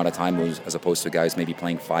that amount of time, as opposed to guys maybe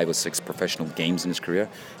playing 5 or 6 professional games in his career,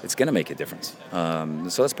 it's going to make a difference.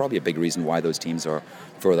 So that's probably a big reason why those teams are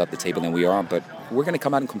further up the table than we are. But we're going to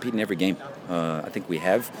come out and compete in every game. I think we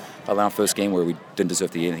have. Our first game where we didn't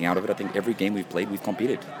deserve to get anything out of it, I think every game we've played, we've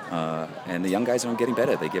competed. And the young guys are getting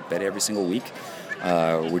better. They get better every single week.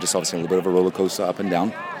 We're just obviously a little bit of a roller coaster up and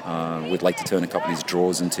down. We'd like to turn a couple of these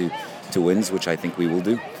draws into wins, which I think we will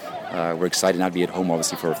do. We're excited now to be at home,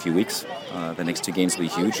 obviously, for a few weeks. The next 2 games will be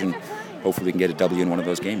huge, and hopefully we can get a W in one of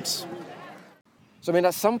those games. So, I mean,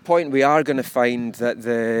 at some point we are going to find that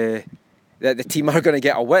the that the team are going to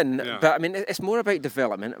get a win. Yeah. But I mean, it's more about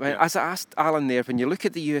development. I mean, as I asked Alan there, when you look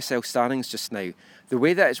at the USL standings just now, the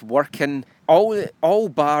way that it's working, all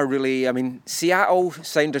bar really, I mean, Seattle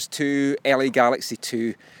Sounders 2, LA Galaxy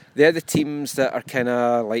 2, they're the teams that are kind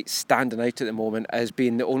of like standing out at the moment as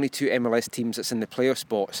being the only 2 MLS teams that's in the playoff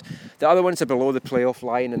spots. The other ones are below the playoff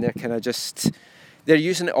line, and they're kind of just, they're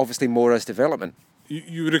using it obviously more as development.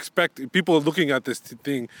 You would expect, people looking at this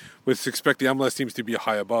thing would expect the MLS teams to be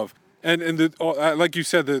high above. And like you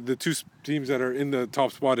said, the 2 teams that are in the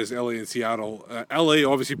top spot is LA and Seattle. LA,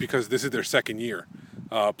 obviously, because this is their second year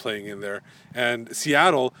playing in there. And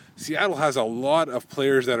Seattle has a lot of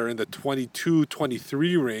players that are in the 22,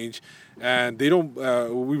 23 range. And they don't,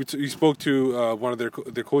 we spoke to one of their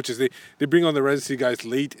coaches. They bring on the residency guys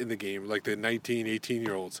late in the game, like the 19,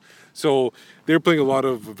 18-year-olds. So they're playing a lot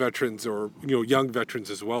of veterans or, young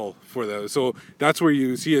veterans as well for them. So that's where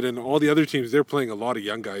you see it. And all the other teams, they're playing a lot of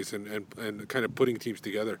young guys and kind of putting teams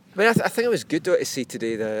together. But I think it was good though to see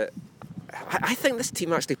today that I think this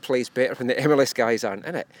team actually plays better when the MLS guys aren't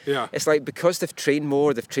in it. Yeah. It's like because they've trained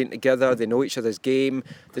more, they've trained together, they know each other's game,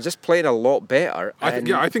 they're just playing a lot better.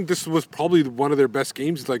 I think this was probably one of their best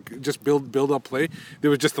games, like just build up play. There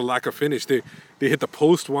was just a lack of finish. They hit the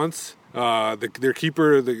post once. Their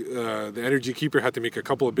keeper, the energy keeper, had to make a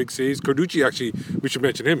couple of big saves. Carducci, actually, we should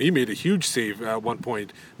mention him. He made a huge save at one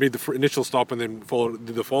point, made the initial stop and then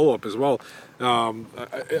did the follow-up as well.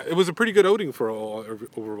 It was a pretty good outing for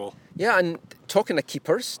overall. Yeah, and talking of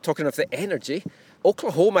keepers, talking of the energy,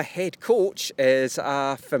 Oklahoma head coach is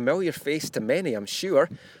a familiar face to many, I'm sure.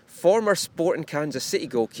 Former Sporting Kansas City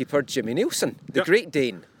goalkeeper Jimmy Nielsen, the Great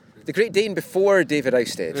Dane. The Great Dane before David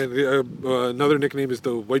Ousted. And another nickname is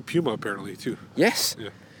the White Puma, apparently, too. Yes.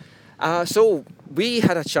 Yeah. So we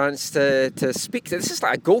had a chance to speak to... This is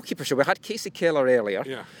like a goalkeeper show. We had Casey Keller earlier.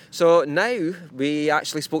 Yeah. So now we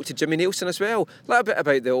actually spoke to Jimmy Nielsen as well. A little bit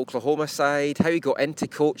about the Oklahoma side, how he got into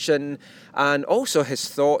coaching, and also his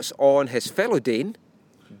thoughts on his fellow Dane,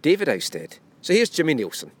 David Ousted. So here's Jimmy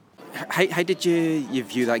Nielsen. How did you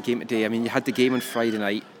view that game today? I mean, you had the game on Friday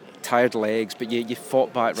night. Tired legs, but you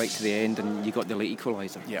fought back right to the end and you got the late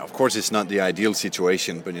equaliser. Yeah, of course it's not the ideal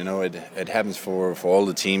situation, but it happens for all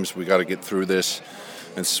the teams. We got to get through this.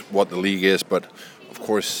 It's what the league is, but of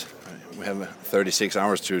course we have 36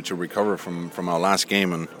 hours to recover from our last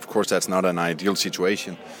game, and of course that's not an ideal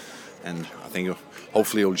situation. And I think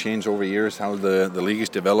hopefully it will change over years how the league is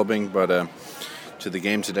developing, but to the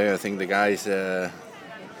game today, I think the guys they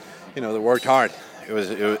worked hard. It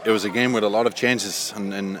was a game with a lot of chances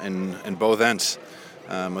in both ends.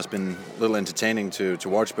 Must have been a little entertaining to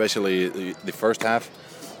watch, especially the first half.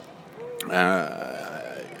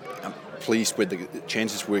 I'm pleased with the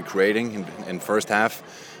chances we're creating in first half,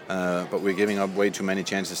 but we're giving up way too many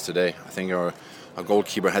chances today. I think our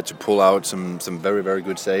goalkeeper had to pull out some very, very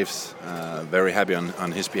good saves. Very happy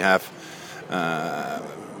on his behalf.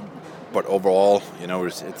 But overall,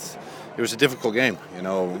 it was a difficult game.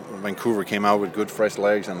 Vancouver came out with good fresh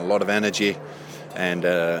legs and a lot of energy, and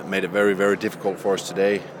made it very, very difficult for us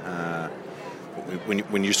today.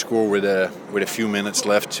 When you score with a few minutes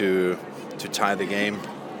left to tie the game,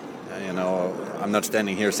 I'm not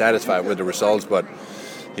standing here satisfied with the results, but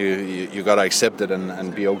you got to accept it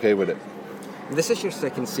and be okay with it. This is your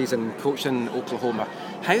second season coaching Oklahoma.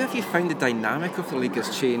 How have you found the dynamic of the league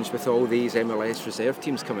has changed with all these MLS reserve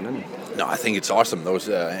teams coming in? No, I think it's awesome those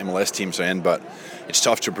MLS teams are in, but it's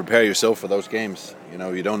tough to prepare yourself for those games.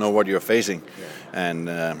 You don't know what you're facing, and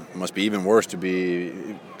it must be even worse to be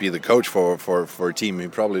the coach for a team who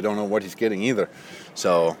probably don't know what he's getting either.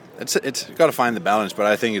 So it's got to find the balance, but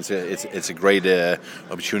I think it's a great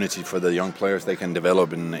opportunity for the young players. They can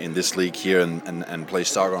develop in this league here and play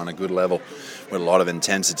soccer on a good level with a lot of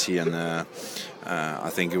intensity, and I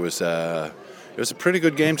think it was a pretty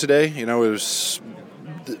good game today. It was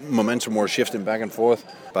the momentum was shifting back and forth,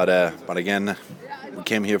 but again, we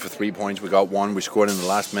came here for 3 points. We got one. We scored in the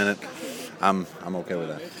last minute. I'm okay with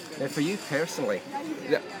that. For you personally,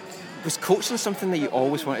 was coaching something that you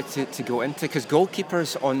always wanted to go into? Because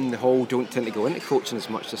goalkeepers, on the whole, don't tend to go into coaching as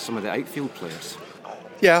much as some of the outfield players.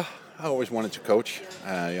 Yeah, I always wanted to coach.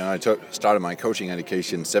 I started my coaching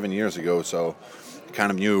education 7 years ago, so I kind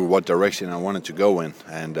of knew what direction I wanted to go in,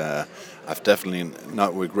 and I've definitely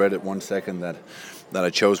not regretted 1 second that I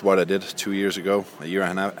chose what I did 2 years ago, a year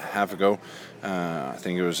and a half ago. I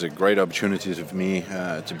think it was a great opportunity for me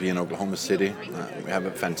to be in Oklahoma City. We have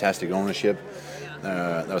a fantastic ownership.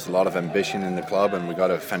 There's a lot of ambition in the club, and we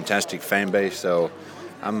got a fantastic fan base. So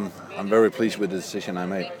I'm very pleased with the decision I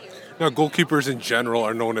made. Now, goalkeepers in general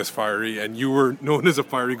are known as fiery, and you were known as a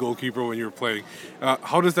fiery goalkeeper when you were playing.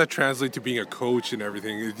 How does that translate to being a coach and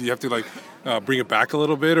everything? Do you have to bring it back a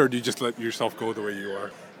little bit, or do you just let yourself go the way you are?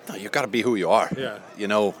 No, you got to be who you are. Yeah. You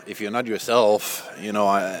know, if you're not yourself, in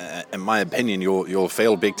my opinion, you'll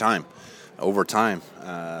fail big time, over time.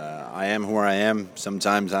 I am who I am.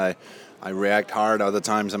 Sometimes I react hard. Other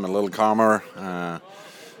times I'm a little calmer.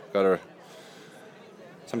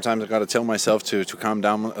 Sometimes I've got to tell myself to calm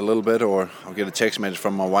down a little bit, or I'll get a text message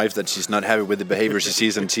from my wife that she's not happy with the behavior she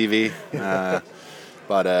sees on TV.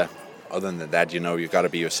 But other than that, you've got to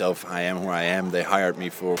be yourself. I am who I am. They hired me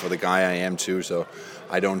for the guy I am too, so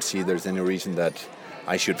I don't see there's any reason that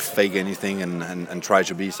I should fake anything and try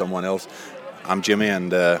to be someone else. I'm Jimmy,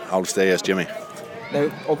 and I'll stay as Jimmy. Now,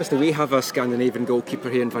 obviously, we have a Scandinavian goalkeeper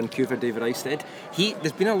here in Vancouver, David Eisted.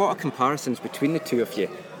 There's been a lot of comparisons between the two of you,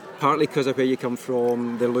 partly because of where you come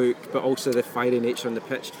from, the look, but also the fiery nature on the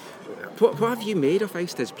pitch. What have you made of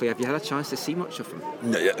Eisted's play? Have you had a chance to see much of him?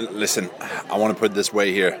 No, listen, I want to put it this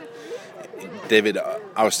way here. David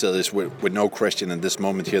Eisted is, with no question, in this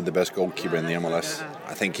moment here, the best goalkeeper in the MLS.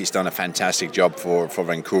 I think he's done a fantastic job for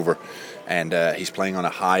Vancouver, and he's playing on a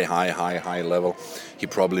high level. He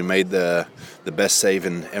probably made the best save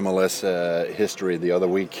in MLS history the other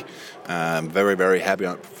week. Very, very happy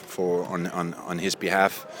on his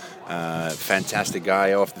behalf. Fantastic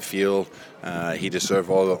guy off the field. He deserves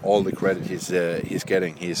all the credit he's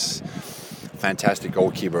getting. He's a fantastic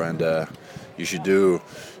goalkeeper, and you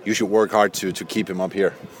should work hard to keep him up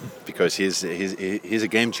here, because he's a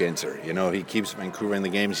game changer. He keeps Vancouver in the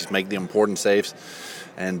games. He's making the important saves,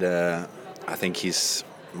 and I think he's,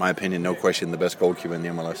 in my opinion, no question, the best goalkeeper in the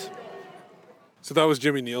MLS. So that was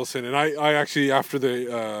Jimmy Nielsen, and I actually, after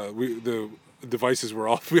the devices were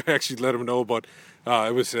off, we actually let him know about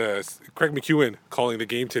it was Craig McEwen calling the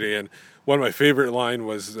game today, and one of my favorite line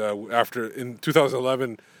was after in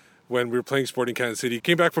 2011 when we were playing Sporting Kansas City, he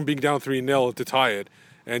came back from being down 3-0 to tie it,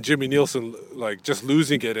 and Jimmy Nielsen just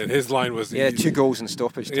losing it, and his line was 2 goals in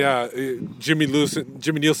stoppage time. Yeah, Jimmy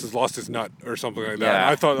Nielsen's lost his nut or something like that. Yeah.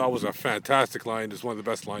 I thought that was a fantastic line. It's one of the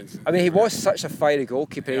best lines. I mean, he was such a fiery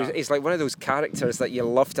goalkeeper. Yeah. He's like one of those characters that you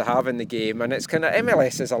love to have in the game, and it's kind of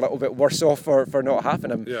MLS is a little bit worse off for not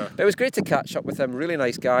having him. Yeah. But it was great to catch up with him. Really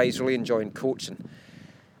nice guy. He's really enjoying coaching.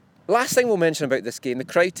 Last thing we'll mention about this game, the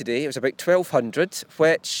crowd today, it was about 1,200,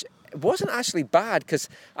 which wasn't actually bad, because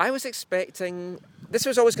I was expecting this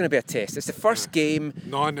was always going to be a test. It's the first game,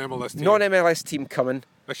 non-MLS team coming.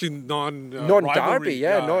 Actually, non-derby,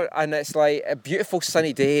 and it's like a beautiful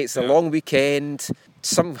sunny day. It's a long weekend.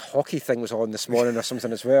 Some hockey thing was on this morning or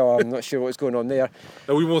something as well. I'm not sure what was going on there.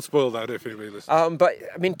 No, we won't spoil that if anybody listens. But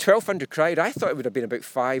I mean, 1,200 crowd. I thought it would have been about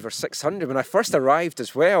 500 or 600 when I first arrived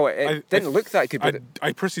as well. It didn't look that good. But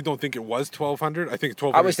I personally don't think it was 1,200. I think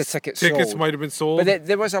 1,200. That was the tickets sold. Might have been sold. But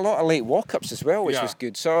there was a lot of late walk-ups as well, which was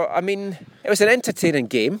good. So I mean, it was an entertaining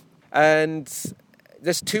game, and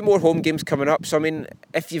there's 2 more home games coming up. So I mean,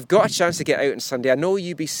 if you've got a chance to get out on Sunday, I know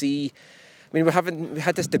UBC. I mean, we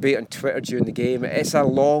had this debate on Twitter during the game. It's a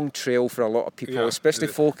long trail for a lot of people, especially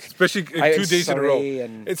folk. Especially 2 days in a row.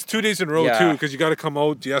 It's 2 days in a row too, because you got to come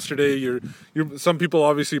out yesterday. Some people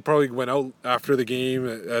obviously probably went out after the game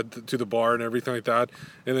to the bar and everything like that,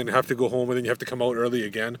 and then have to go home, and then you have to come out early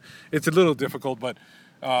again. It's a little difficult, but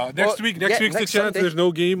next week's the chance. Sunday. There's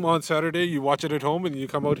no game on Saturday. You watch it at home, and you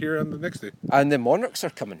come out here on the next day. And the Monarchs are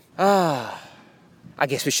coming. I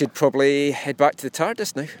guess we should probably head back to the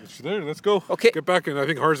TARDIS now. There, let's go. Okay. Get back, and I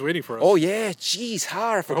think Har's waiting for us. Oh, yeah. Jeez,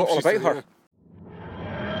 Har. I forgot all about her.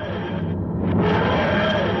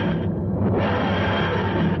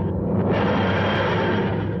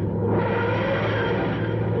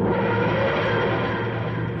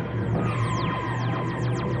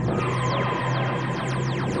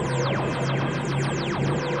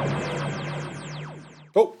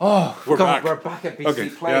 We're back. We're back at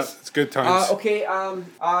BC Place. Yeah, it's good times.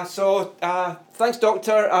 So thanks,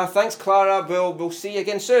 Doctor. Thanks, Clara. We'll see you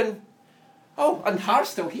again soon. Oh, and Har's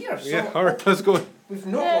still here. So Har, let's go. We've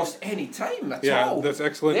not lost any time at all. Yeah, that's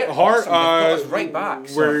excellent. Har, awesome. Right back.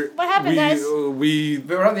 So. What happened, guys? We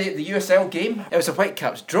were at the USL game. It was a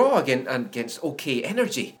Whitecaps draw against OK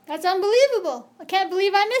Energy. That's unbelievable. I can't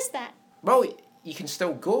believe I missed that. Well, you can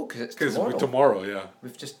still go because it's tomorrow. Tomorrow, yeah.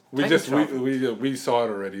 We saw it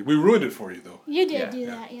already. We ruined it for you though. You did do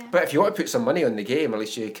that, yeah. But if you want to put some money on the game, at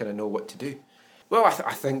least you kind of know what to do. Well,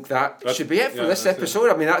 I think that should be it for this episode.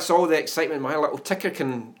 I mean, that's all the excitement my little ticker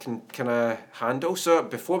can kind of handle. So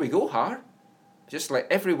before we go, Har, just let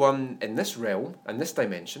everyone in this realm and this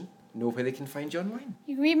dimension know where they can find you online.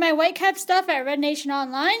 You can read my Whitecap stuff at Red Nation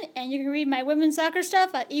Online, and you can read my women's soccer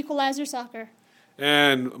stuff at Equalizer Soccer.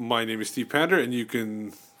 And my name is Steve Pander, and you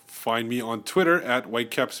can find me on Twitter at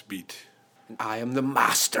WhitecapsBeat. I am the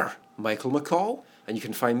master, Michael McCall, and you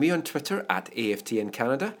can find me on Twitter at AFTN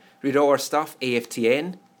Canada. Read all our stuff,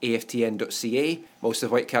 AFTN, aftn.ca. Most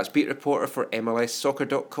of Whitecaps beat reporter for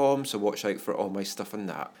MLSsoccer.com, so watch out for all my stuff on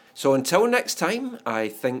that. So until next time, I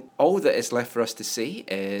think all that is left for us to say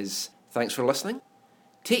is thanks for listening,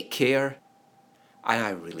 take care, and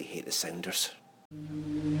I really hate the Sounders.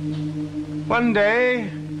 One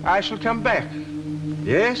day I shall come back.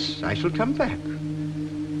 Yes, I shall come back.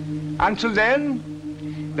 Until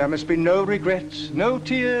then, there must be no regrets, no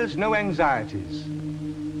tears, no anxieties.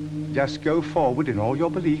 Just go forward in all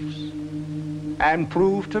your beliefs and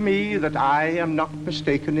prove to me that I am not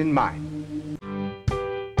mistaken in mine.